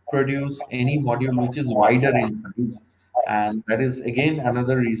to produce any module which is wider in size, and that is again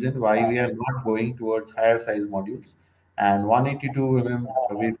another reason why we are not going towards higher size modules. And 182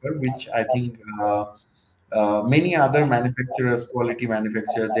 wafer, which I think many other manufacturers, quality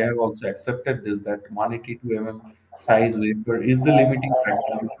manufacturers, they have also accepted this, that 182 size wafer is the limiting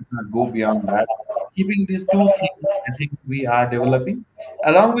factor. We should not go beyond that. Keeping these two things, I think we are developing.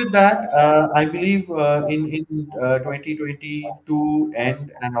 Along with that, I believe in 2022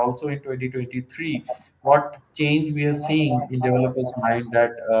 and also in 2023, what change we are seeing in developers' mind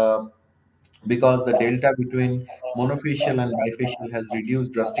that because the delta between monofacial and bifacial has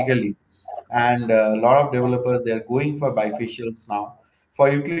reduced drastically, and a lot of developers they are going for bifacials now. For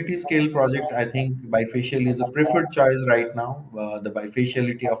utility scale project, I think bifacial is a preferred choice right now. The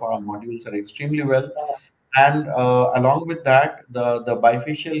bifaciality of our modules are extremely well, and along with that, the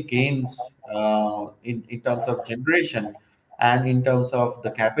bifacial gains in terms of generation and in terms of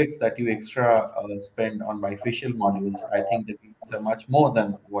the capex that you extra spend on bifacial modules, I think the gains are much more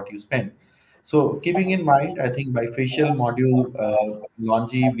than what you spend. So keeping in mind, I think bifacial module,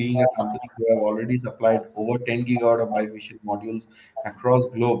 Longi being a company who have already supplied over 10 gigawatt of bifacial modules across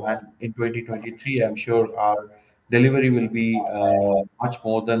globe, and in 2023, I'm sure our delivery will be much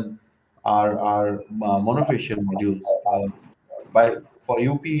more than our monofacial modules. By for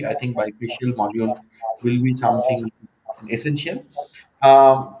UP, I think bifacial module will be something which is essential.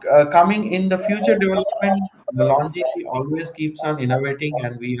 Coming in the future development, Longi always keeps on innovating,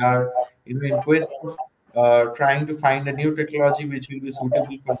 and we are in quest of trying to find a new technology which will be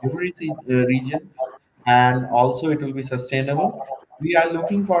suitable for every region, and also it will be sustainable. We are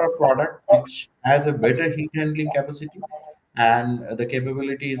looking for a product which has a better heat handling capacity, and the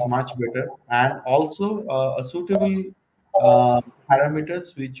capability is much better, and also a suitable uh,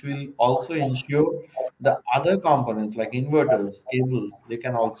 parameters which will also ensure the other components like inverters, cables, they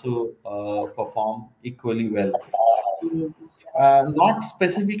can also perform equally well. So, not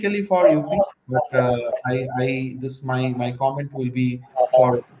specifically for UP, but this my comment will be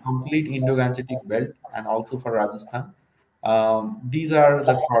for complete Indo-Gangetic belt and also for Rajasthan. These are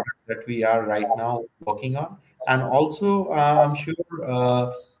the products that we are right now working on, and also I'm sure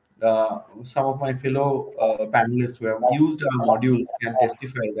some of my fellow panelists who have used our modules can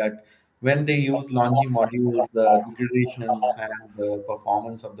testify that when they use Longi modules, the degradations and the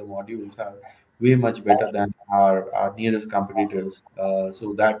performance of the modules are way much better than our nearest competitors.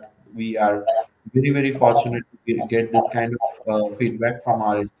 So that we are very fortunate to get this kind of feedback from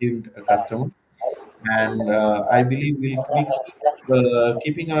our esteemed customers, and I believe we keep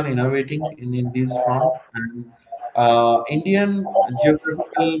keeping on innovating in these fronts. And Indian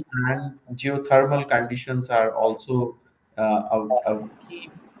geographical and geothermal conditions are also a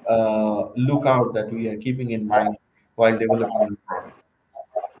key lookout that we are keeping in mind while developing the product.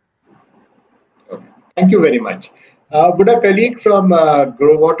 Okay. Thank you very much. Would a colleague from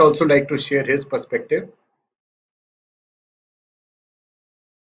Growwatt also like to share his perspective?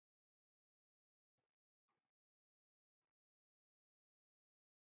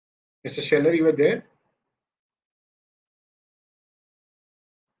 Mr. Scheller, you were there?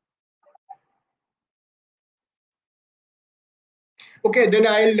 Okay, then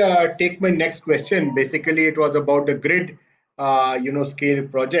I'll take my next question. Basically, it was about the grid, scale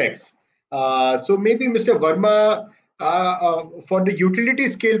projects. So maybe Mr. Verma, for the utility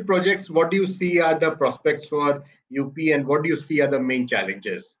scale projects, what do you see are the prospects for UP, and what do you see are the main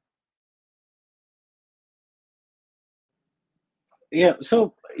challenges? Yeah,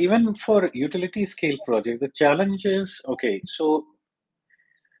 so even for utility scale project, the challenge is okay. So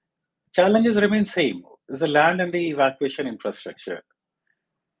challenges remain same. Is the land and the evacuation infrastructure.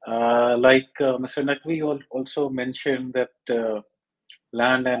 Mr. Naqvi also mentioned that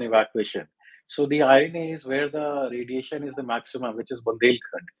land and evacuation. So the irony is where the radiation is the maximum, which is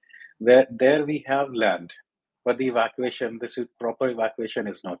Bundelkhand, where there we have land, but the evacuation, proper evacuation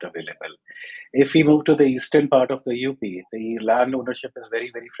is not available. If we move to the eastern part of the UP, the land ownership is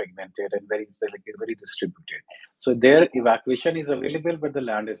very fragmented and very distributed. So their evacuation is available, but the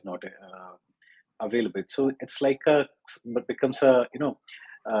land is not available. So it's like it becomes a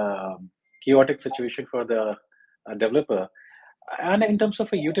chaotic situation for the developer. And in terms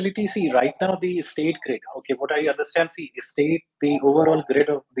of a utility, see right now the state grid. Okay, what I understand, see the overall grid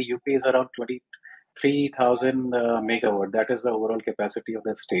of the UP is around 23,000 megawatt. That is the overall capacity of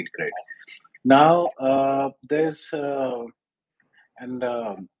the state grid. Now there's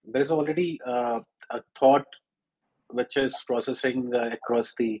already a thought which is processing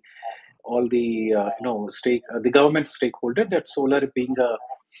across the all the the government stakeholder that solar being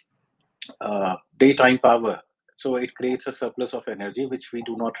a daytime power, so it creates a surplus of energy which we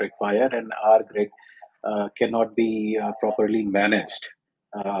do not require, and our grid cannot be properly managed.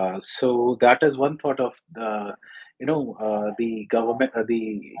 So that is one thought of the government,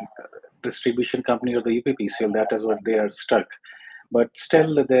 the distribution company or the UPPCL. That is what they are stuck. But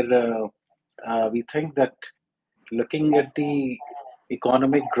still, there we think that looking at the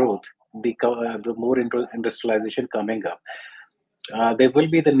economic growth, the more industrialization coming up, there will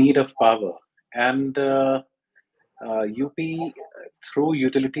be the need of power. And UP through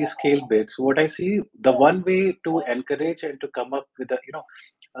utility scale bids, what I see, the one way to encourage and to come up with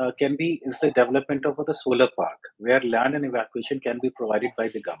can be is the development of the solar park, where land and evacuation can be provided by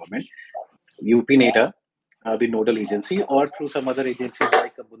the government, UP NEDA, the nodal agency, or through some other agencies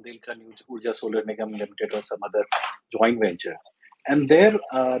like a Bundelkhand Urja Solar Nigam Limited or some other joint venture. And there,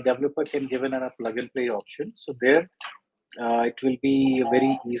 developer can give in a plug and play option. So there, it will be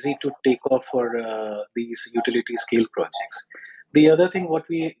very easy to take off for these utility scale projects. The other thing,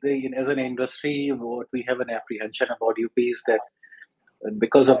 as an industry, what we have an apprehension about UP is that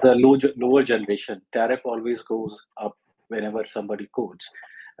because of the lower generation, tariff always goes up whenever somebody quotes,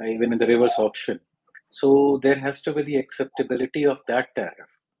 even in the reverse auction. So there has to be the acceptability of that tariff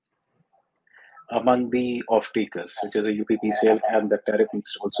among the off-takers, which is a UPPCL, and the tariff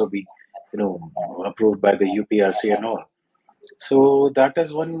needs to also be, approved by the UPRC and all. So that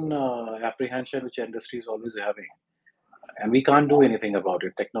is one apprehension which industry is always having, and we can't do anything about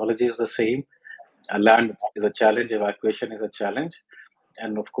it. Technology is the same. Land is a challenge. Evacuation is a challenge,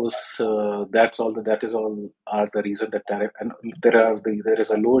 and of course, that is all are the reason that tariff, and there is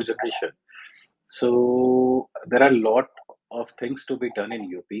a lower generation. So there are a lot of things to be done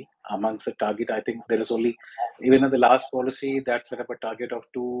in UP. Amongst the target, I think there is only, even in the last policy, that set up a target of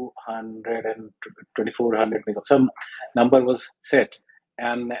 200 and 2400 megawatts. Some number was set,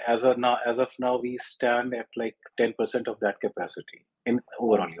 and as of now, we stand at like 10% of that capacity in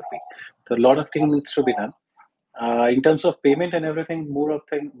overall UP. So a lot of things needs to be done. In terms of payment and everything, more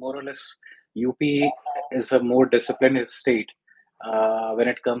or less, UP is a more disciplined state when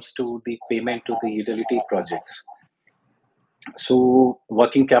it comes to the payment to the utility projects. So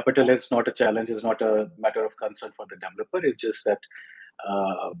working capital is not a challenge, is not a matter of concern for the developer. It's just that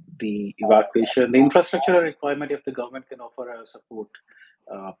the evacuation, the infrastructure requirement, if the government can offer a support,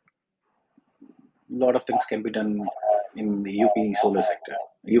 a lot of things can be done in the UP solar sector,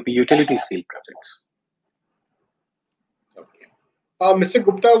 UP utility scale projects. Okay. Mr.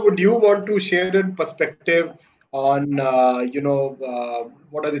 Gupta, would you want to share a perspective on,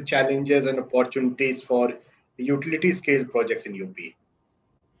 what are the challenges and opportunities for utility scale projects in UP?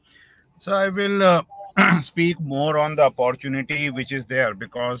 So I will speak more on the opportunity which is there,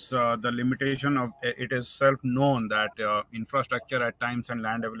 because the limitation of it is self-known that infrastructure at times and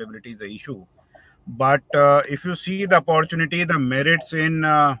land availability is an issue. But if you see the opportunity, the merits in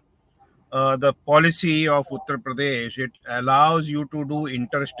the policy of Uttar Pradesh, it allows you to do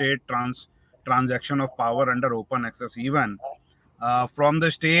interstate transaction of power under open access, even from the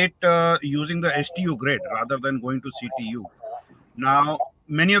state using the STU grid rather than going to CTU. Now,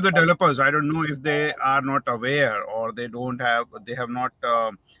 many of the developers, I don't know if they are not aware or they have not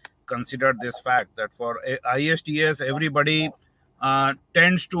considered this fact that for ISTS, everybody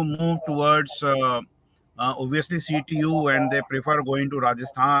tends to move towards obviously CTU, and they prefer going to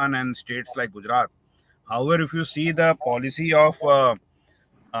Rajasthan and states like Gujarat. However, if you see the policy of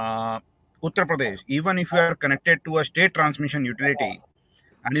Uttar Pradesh, even if you are connected to a state transmission utility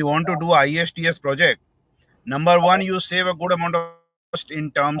and you want to do ISTS project, number one, you save a good amount of cost in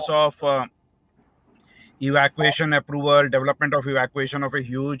terms of evacuation approval, development of evacuation of a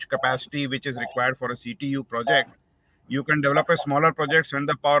huge capacity which is required for a CTU project. You can develop a smaller project, send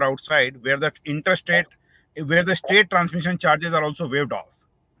the power outside, where the state transmission charges are also waived off.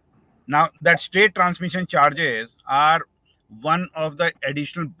 Now, that state transmission charges are one of the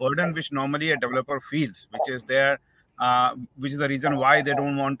additional burden which normally a developer feels, which is the reason why they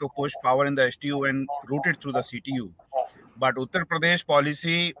don't want to push power in the STU and route it through the CTU. But Uttar Pradesh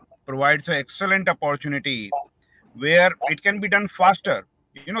policy provides an excellent opportunity where it can be done faster.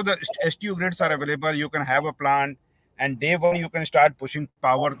 The STU grids are available. You can have a plant, and day one you can start pushing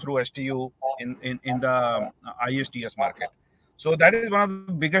power through STU in the ISTS market. So that is one of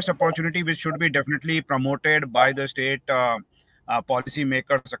the biggest opportunity which should be definitely promoted by the state policy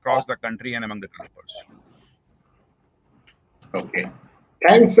makers across the country and among the developers. Okay.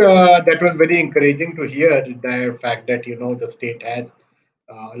 Thanks. That was very encouraging to hear the fact that the state has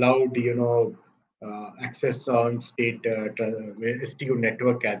allowed access on state STU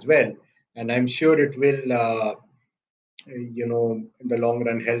network as well, and I'm sure it will in the long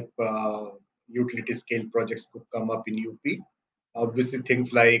run help utility scale projects to come up in UP. Obviously,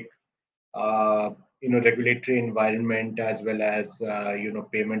 things like regulatory environment, as well as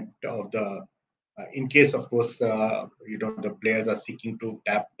payment of the in case, of course, the players are seeking to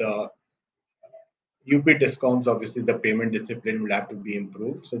tap the UP discoms. Obviously, the payment discipline will have to be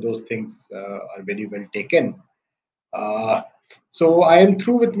improved. So those things are very well taken. So I am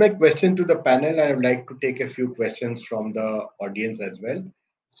through with my question to the panel, and I would like to take a few questions from the audience as well.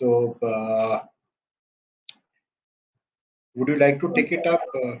 So, would you like to take it up?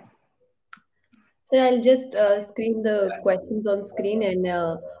 Sir, I'll just screen the questions on screen and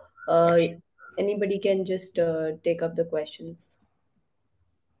uh, Okay. anybody can just take up the questions.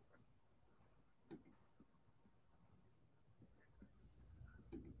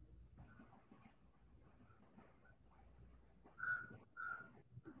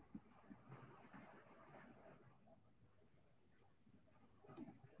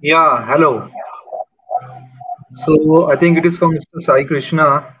 Yeah, hello. So I think it is from Mr. Sai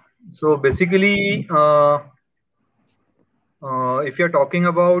Krishna. So basically, if you're talking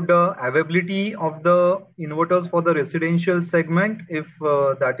about the availability of the inverters for the residential segment, if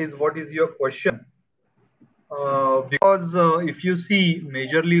that is what is your question, because if you see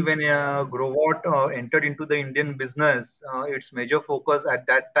majorly when Growart entered into the Indian business, its major focus at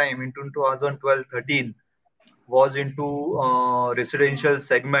that time in 2012-13 was into residential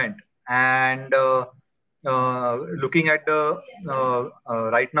segment, and looking at the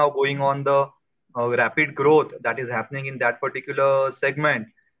right now going on the rapid growth that is happening in that particular segment,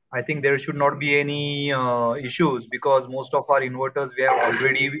 I think there should not be any issues, because most of our inverters we have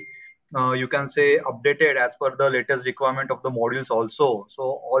already you can say updated as per the latest requirement of the modules also. So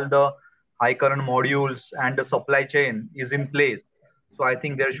all the high current modules and the supply chain is in place. So I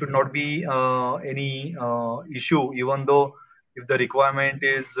think there should not be any issue, even though if the requirement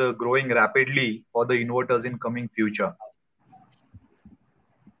is growing rapidly for the inverters in coming future.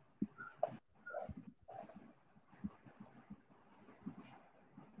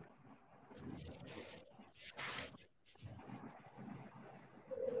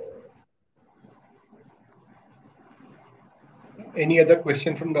 Any other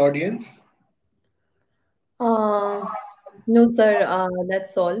question from the audience? Uh, no, sir,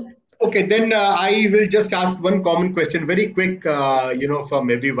 that's all. Okay, then I will just ask one common question, very quick, from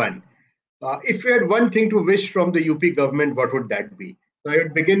everyone. If you had one thing to wish from the UP government, what would that be? So I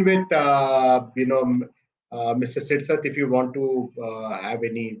would begin with, Mr. Sirsat, if you want to have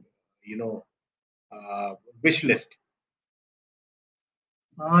any, you know, wish list.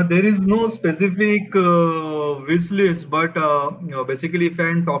 There is no specific wish list, but basically, if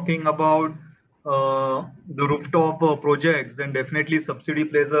I'm talking about the rooftop projects, then definitely subsidy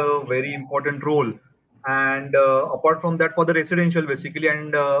plays a very important role. And apart from that, for the residential, basically,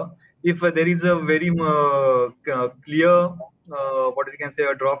 and if there is a very clear, what we can say,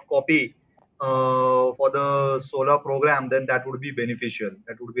 a draft copy for the solar program, then that would be beneficial.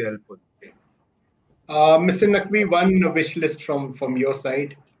 That would be helpful. Mr. Nakvi, one wish list from your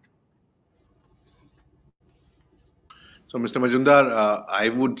side. So, Mr. Majumdar, I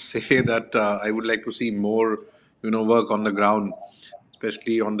would say that I would like to see more, work on the ground,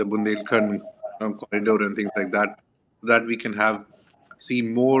 especially on the Bundelkhand corridor and things like that, so that we can see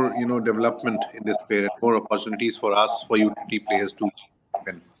more, development in this period, more opportunities for us, for utility players to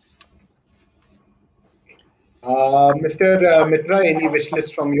win. Mr. Mitra, any wish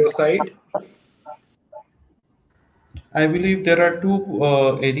list from your side? I believe there are two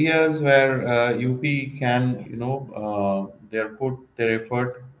areas where UP can, they put their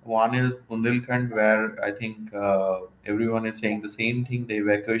effort. One is Bundelkhand, where I think everyone is saying the same thing. The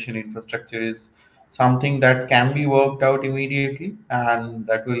evacuation infrastructure is something that can be worked out immediately, and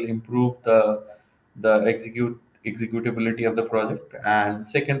that will improve the executability of the project. And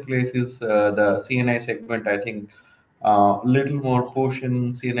second place is the CNI segment. I think little more push in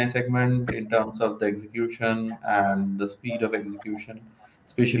CNI segment in terms of the execution and the speed of execution,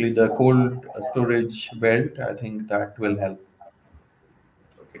 especially the cold storage belt. I think that will help.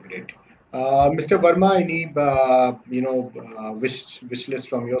 Okay, great. Mr. Verma, any wish list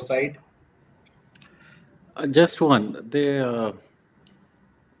from your side? Just one.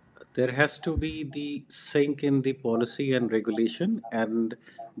 There has to be the sync in the policy and regulation, and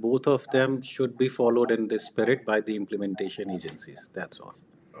both of them should be followed in this spirit by the implementation agencies. That's all.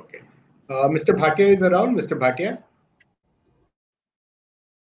 Okay. Mr. Bhatia is around. Mr. Bhatia?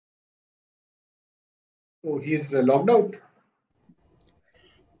 Oh, he's logged out.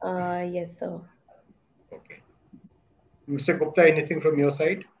 Yes, sir. Okay. Mr. Gupta, anything from your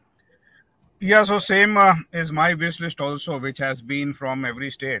side? Yeah, so same is my wish list also, which has been from every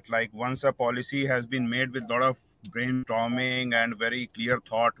state. Like once a policy has been made with a lot of brainstorming and very clear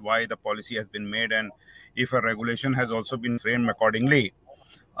thought why the policy has been made, and if a regulation has also been framed accordingly,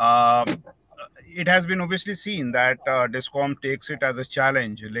 uh, it has been obviously seen that DISCOM takes it as a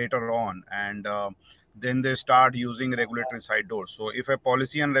challenge later on, and then they start using regulatory side doors. So if a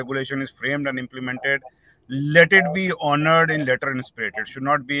policy and regulation is framed and implemented, let it be honored in letter and spirit. It should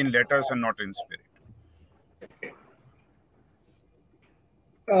not be in letters and not in spirit.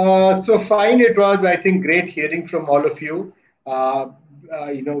 So fine, it was, I think, great hearing from all of you. Uh,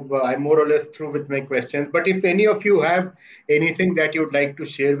 I'm more or less through with my questions. But if any of you have anything that you'd like to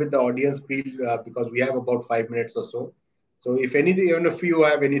share with the audience, please, because we have about 5 minutes or so. So if any of you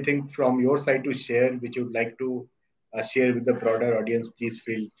have anything from your side to share, which you'd like to share with the broader audience, please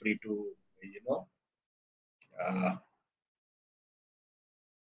feel free to, you know. Uh,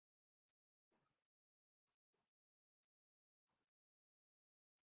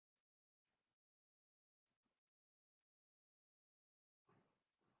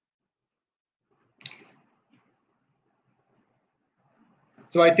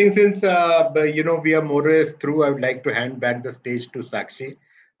 So I think since we are more or less through, I would like to hand back the stage to Sakshi.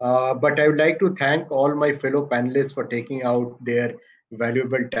 But I would like to thank all my fellow panelists for taking out their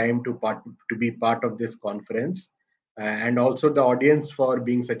valuable time to be part of this conference, and also the audience for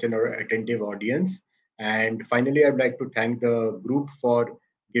being such an attentive audience. And finally, I'd like to thank the group for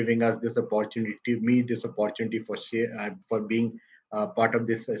giving us this opportunity, me this opportunity for being part of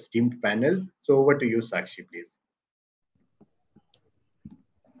this esteemed panel. So over to you, Sakshi, please.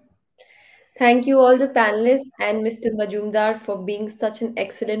 Thank you, all the panelists and Mr. Majumdar, for being such an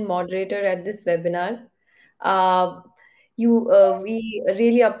excellent moderator at this webinar. Uh, we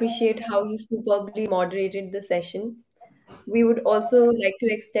really appreciate how you superbly moderated the session. We would also like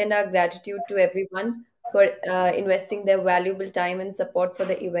to extend our gratitude to everyone for investing their valuable time and support for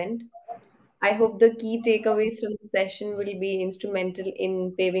the event. I hope the key takeaways from the session will be instrumental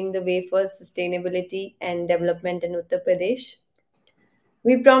in paving the way for sustainability and development in Uttar Pradesh.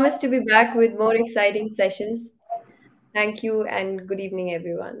 We promise to be back with more exciting sessions. Thank you and good evening,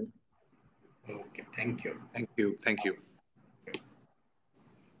 everyone. Okay, thank you. Thank you. Thank you.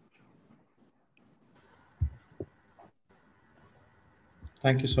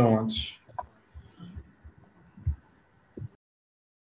 Thank you so much.